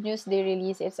 Whatever good news they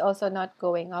release, it's also not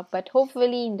going up. But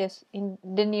hopefully in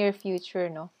the near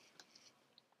future, no?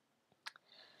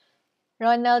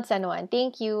 Ronald San Juan.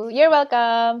 Thank you. You're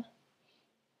welcome.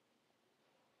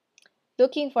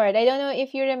 Looking forward. I don't know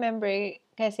if you remember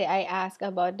kasi I asked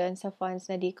about dun sa funds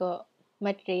na di ko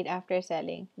ma-trade after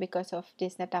selling because of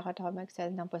this natakot ako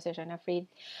mag-sell ng position, afraid.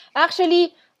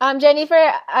 Actually, Jennifer,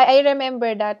 I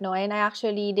remember that, no? And I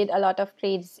actually did a lot of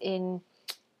trades in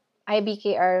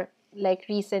IBKR like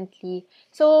recently.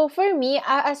 So for me,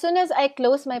 as soon as I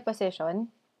close my position,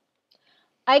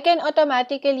 I can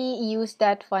automatically use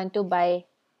that fund to buy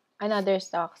another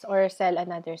stocks or sell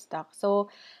another stock.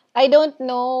 So I don't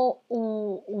know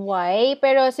why,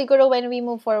 pero siguro when we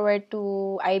move forward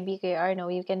to IBKR,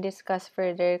 no, you can discuss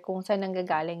further kung saan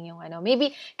nanggagaling yung ano.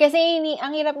 Maybe, kasi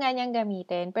ang hirap nga niyang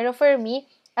gamitin. Pero for me,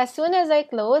 as soon as I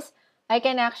close, I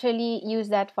can actually use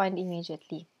that fund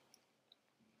immediately.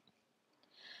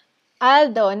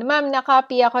 Aldon, ma'am,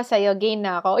 na-copy ako sa'yo. Gain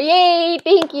na ako. Yay!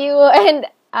 Thank you! And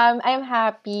I'm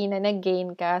happy na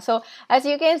nag-gain ka. So, as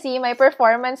you can see, my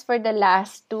performance for the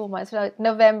last 2 months,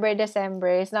 November,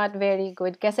 December, is not very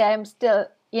good kasi I'm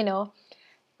still,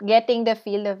 getting the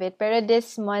feel of it. Pero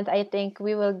this month, I think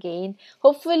we will gain.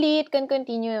 Hopefully, it can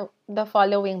continue the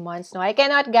following months. No, I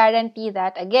cannot guarantee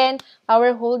that. Again,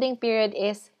 our holding period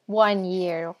is 1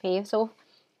 year. Okay? So,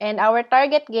 and our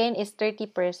target gain is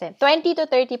 30%. 20 to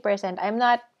 30%. I'm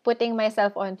not putting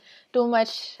myself on too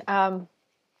much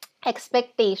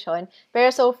expectation.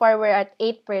 Pero so far, we're at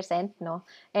 8%, no?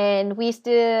 And we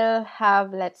still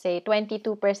have, let's say,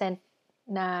 22%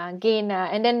 na gain na.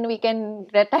 And then we can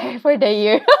retire for the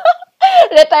year.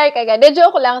 Retire kagad. The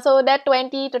joke lang. So that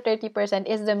 20 to 30%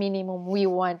 is the minimum we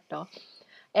want, no?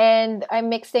 And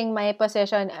I'm mixing my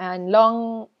position and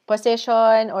long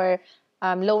position or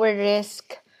lower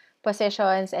risk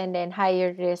positions and then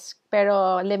higher risk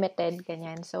pero limited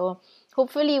ganyan. So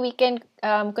hopefully we can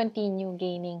continue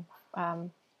gaining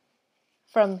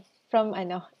from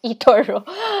eToro.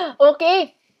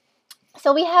 Okay.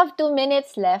 So we have 2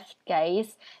 minutes left,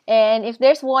 guys. And if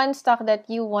there's one stock that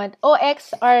you want,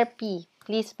 XRP,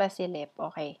 please pasilip.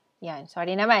 Okay. Yan.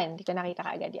 Sorry naman. Hindi ko nakita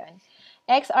kaagad yan.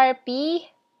 XRP.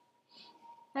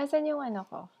 Nasaan yung ano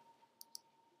ko?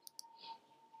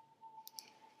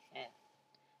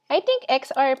 I think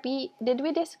XRP, did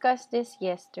we discuss this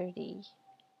yesterday?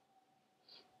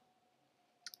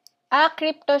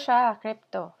 Crypto siya.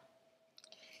 Crypto.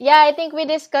 Yeah, I think we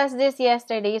discussed this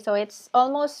yesterday. So it's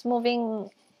almost moving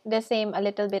the same, a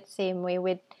little bit same way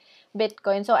with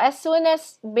Bitcoin. So as soon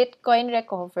as Bitcoin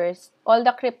recovers, all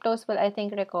the cryptos will, I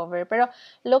think, recover. Pero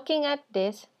looking at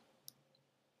this,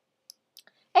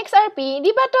 XRP, di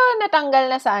ba to natanggal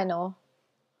na sa ano?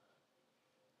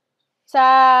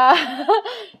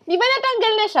 Di ba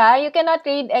natanggal na siya? You cannot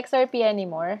trade XRP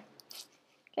anymore.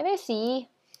 Can I see?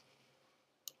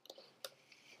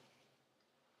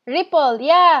 Ripple,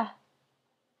 yeah.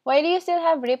 Why do you still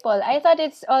have Ripple? I thought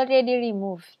it's already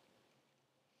removed.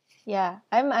 Yeah,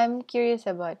 I'm curious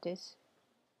about this.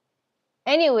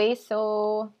 Anyway,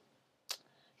 so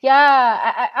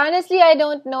yeah, honestly I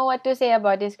don't know what to say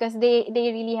about this because they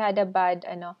really had a bad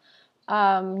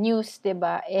news,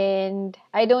 diba? And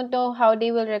I don't know how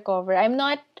they will recover. I'm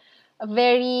not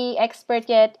very expert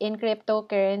yet in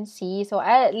cryptocurrency, so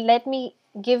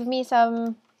give me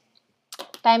some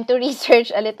time to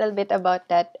research a little bit about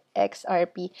that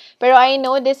XRP. Pero I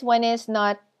know this one is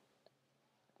not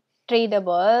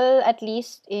tradable, at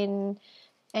least in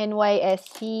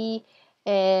NYSE,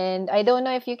 and I don't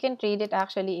know if you can trade it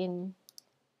actually in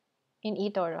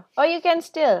eToro. Oh, you can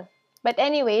still. But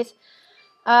anyways,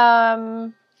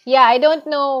 yeah, I don't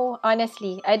know,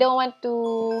 honestly. I don't want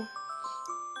to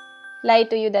lie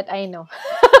to you that I know.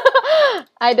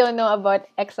 I don't know about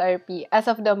XRP as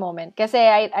of the moment. Kasi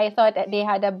I thought that they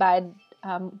had a bad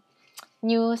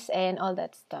news and all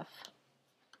that stuff.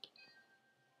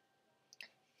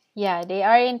 Yeah, they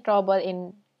are in trouble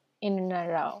in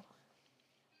Narao.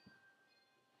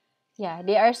 Yeah,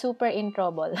 they are super in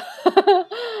trouble.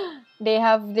 They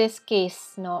have this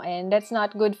case, no, and that's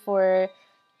not good for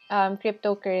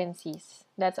cryptocurrencies.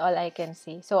 That's all I can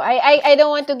say. So I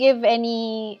don't want to give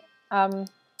any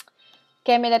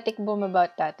Kemelatik boom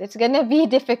about that. It's gonna be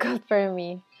difficult for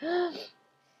me.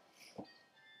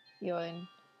 Yun.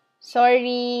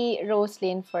 Sorry,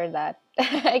 Roslyn, for that.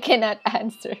 I cannot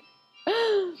answer.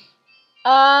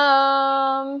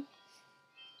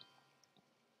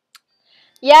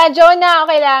 Yeah, Jonah,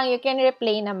 okay lang. You can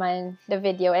replay naman the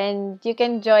video and you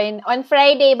can join on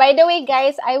Friday. By the way,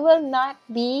 guys, I will not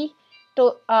be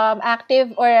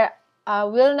active or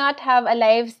will not have a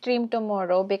live stream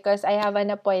tomorrow because I have an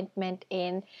appointment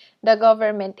in the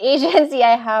government agency.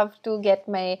 I have to get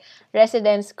my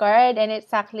residence card and it's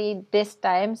exactly this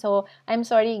time. So, I'm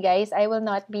sorry, guys. I will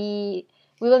not be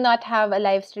we will not have a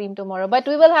live stream tomorrow, but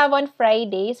we will have on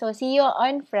Friday. So see you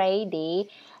on Friday.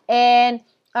 And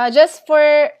just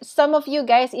for some of you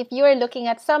guys, if you are looking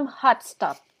at some hot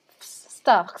stocks,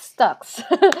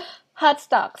 hot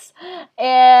stocks,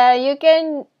 you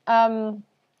can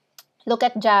look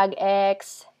at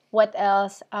JagX. What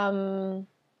else?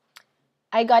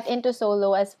 I got into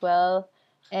Solo as well.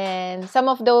 And some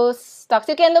of those stocks,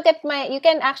 you can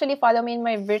actually follow me in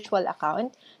my virtual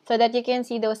account so that you can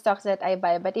see those stocks that I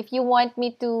buy. But if you want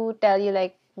me to tell you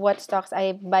like what stocks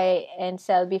I buy and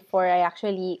sell before I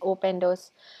actually open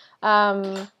those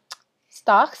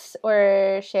stocks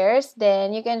or shares,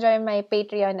 then you can join my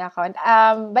Patreon account.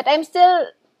 But I'm still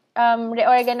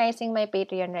reorganizing my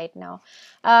Patreon right now.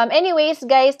 Anyways,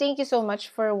 guys, thank you so much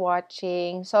for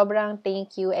watching. Sobrang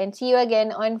thank you, and see you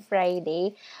again on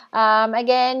Friday.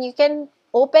 Again, you can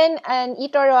open an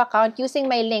eToro account using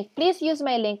my link. Please use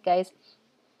my link, guys,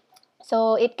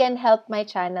 so it can help my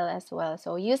channel as well.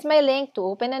 So use my link to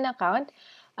open an account,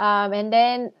 and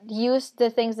then use the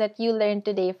things that you learned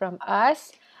today from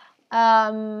us.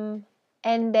 And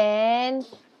then,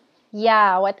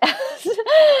 yeah, what else?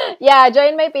 Yeah,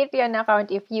 join my Patreon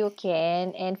account if you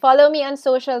can. And follow me on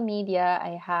social media.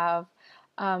 I have,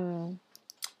 oh,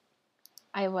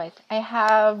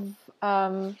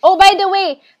 by the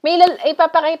way, may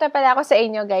ipapakita pala ako sa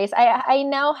inyo, guys. I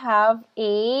now have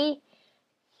a,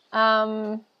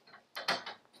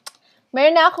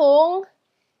 meron na akong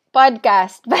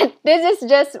podcast. But this is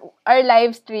just our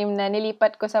live stream na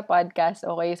nilipat ko sa podcast.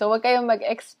 Okay? So, wag kayong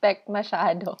mag-expect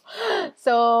masyado.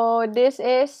 So, this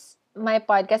is my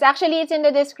podcast. Actually, it's in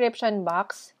the description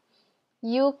box.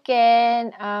 You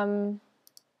can,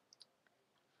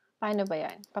 paano ba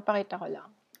yan? Papakita ko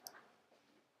lang.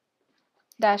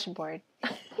 Dashboard.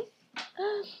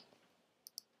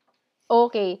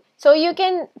 Okay. So, you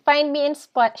can find me in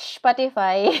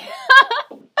Spotify.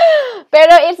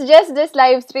 Pero it's just this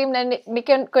live stream na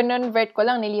convert ko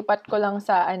lang, nilipat ko lang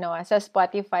sa sa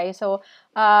Spotify. So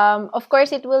of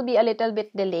course it will be a little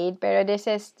bit delayed, pero this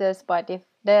is the Spotify,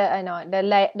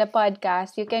 the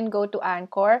podcast. You can go to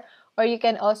Anchor, or you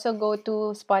can also go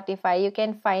to Spotify. You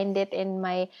can find it in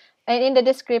the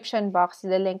description box,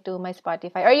 the link to my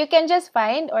Spotify. Or you can just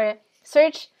find or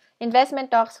search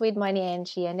Investment Talks with Money and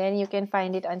Chi, and then you can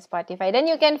find it on Spotify. Then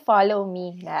you can follow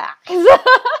me.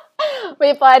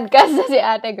 May podcast na si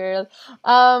ate girl.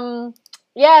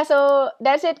 Yeah, so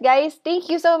that's it, guys. Thank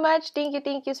you so much. Thank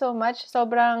you so much.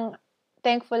 Sobrang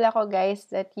thankful ako, guys,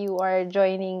 that you are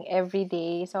joining every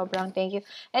day. Sobrang thank you.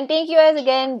 And thank you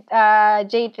again,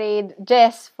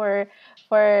 Jess, for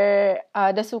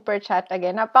the super chat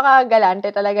again.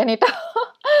 Napaka-galante talaga nito.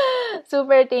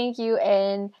 Super thank you,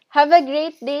 and have a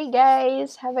great day,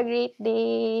 guys. Have a great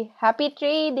day. Happy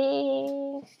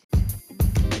trading.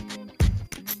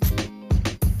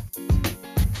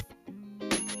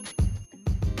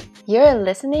 You're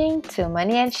listening to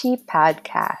Money and Chi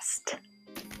Podcast.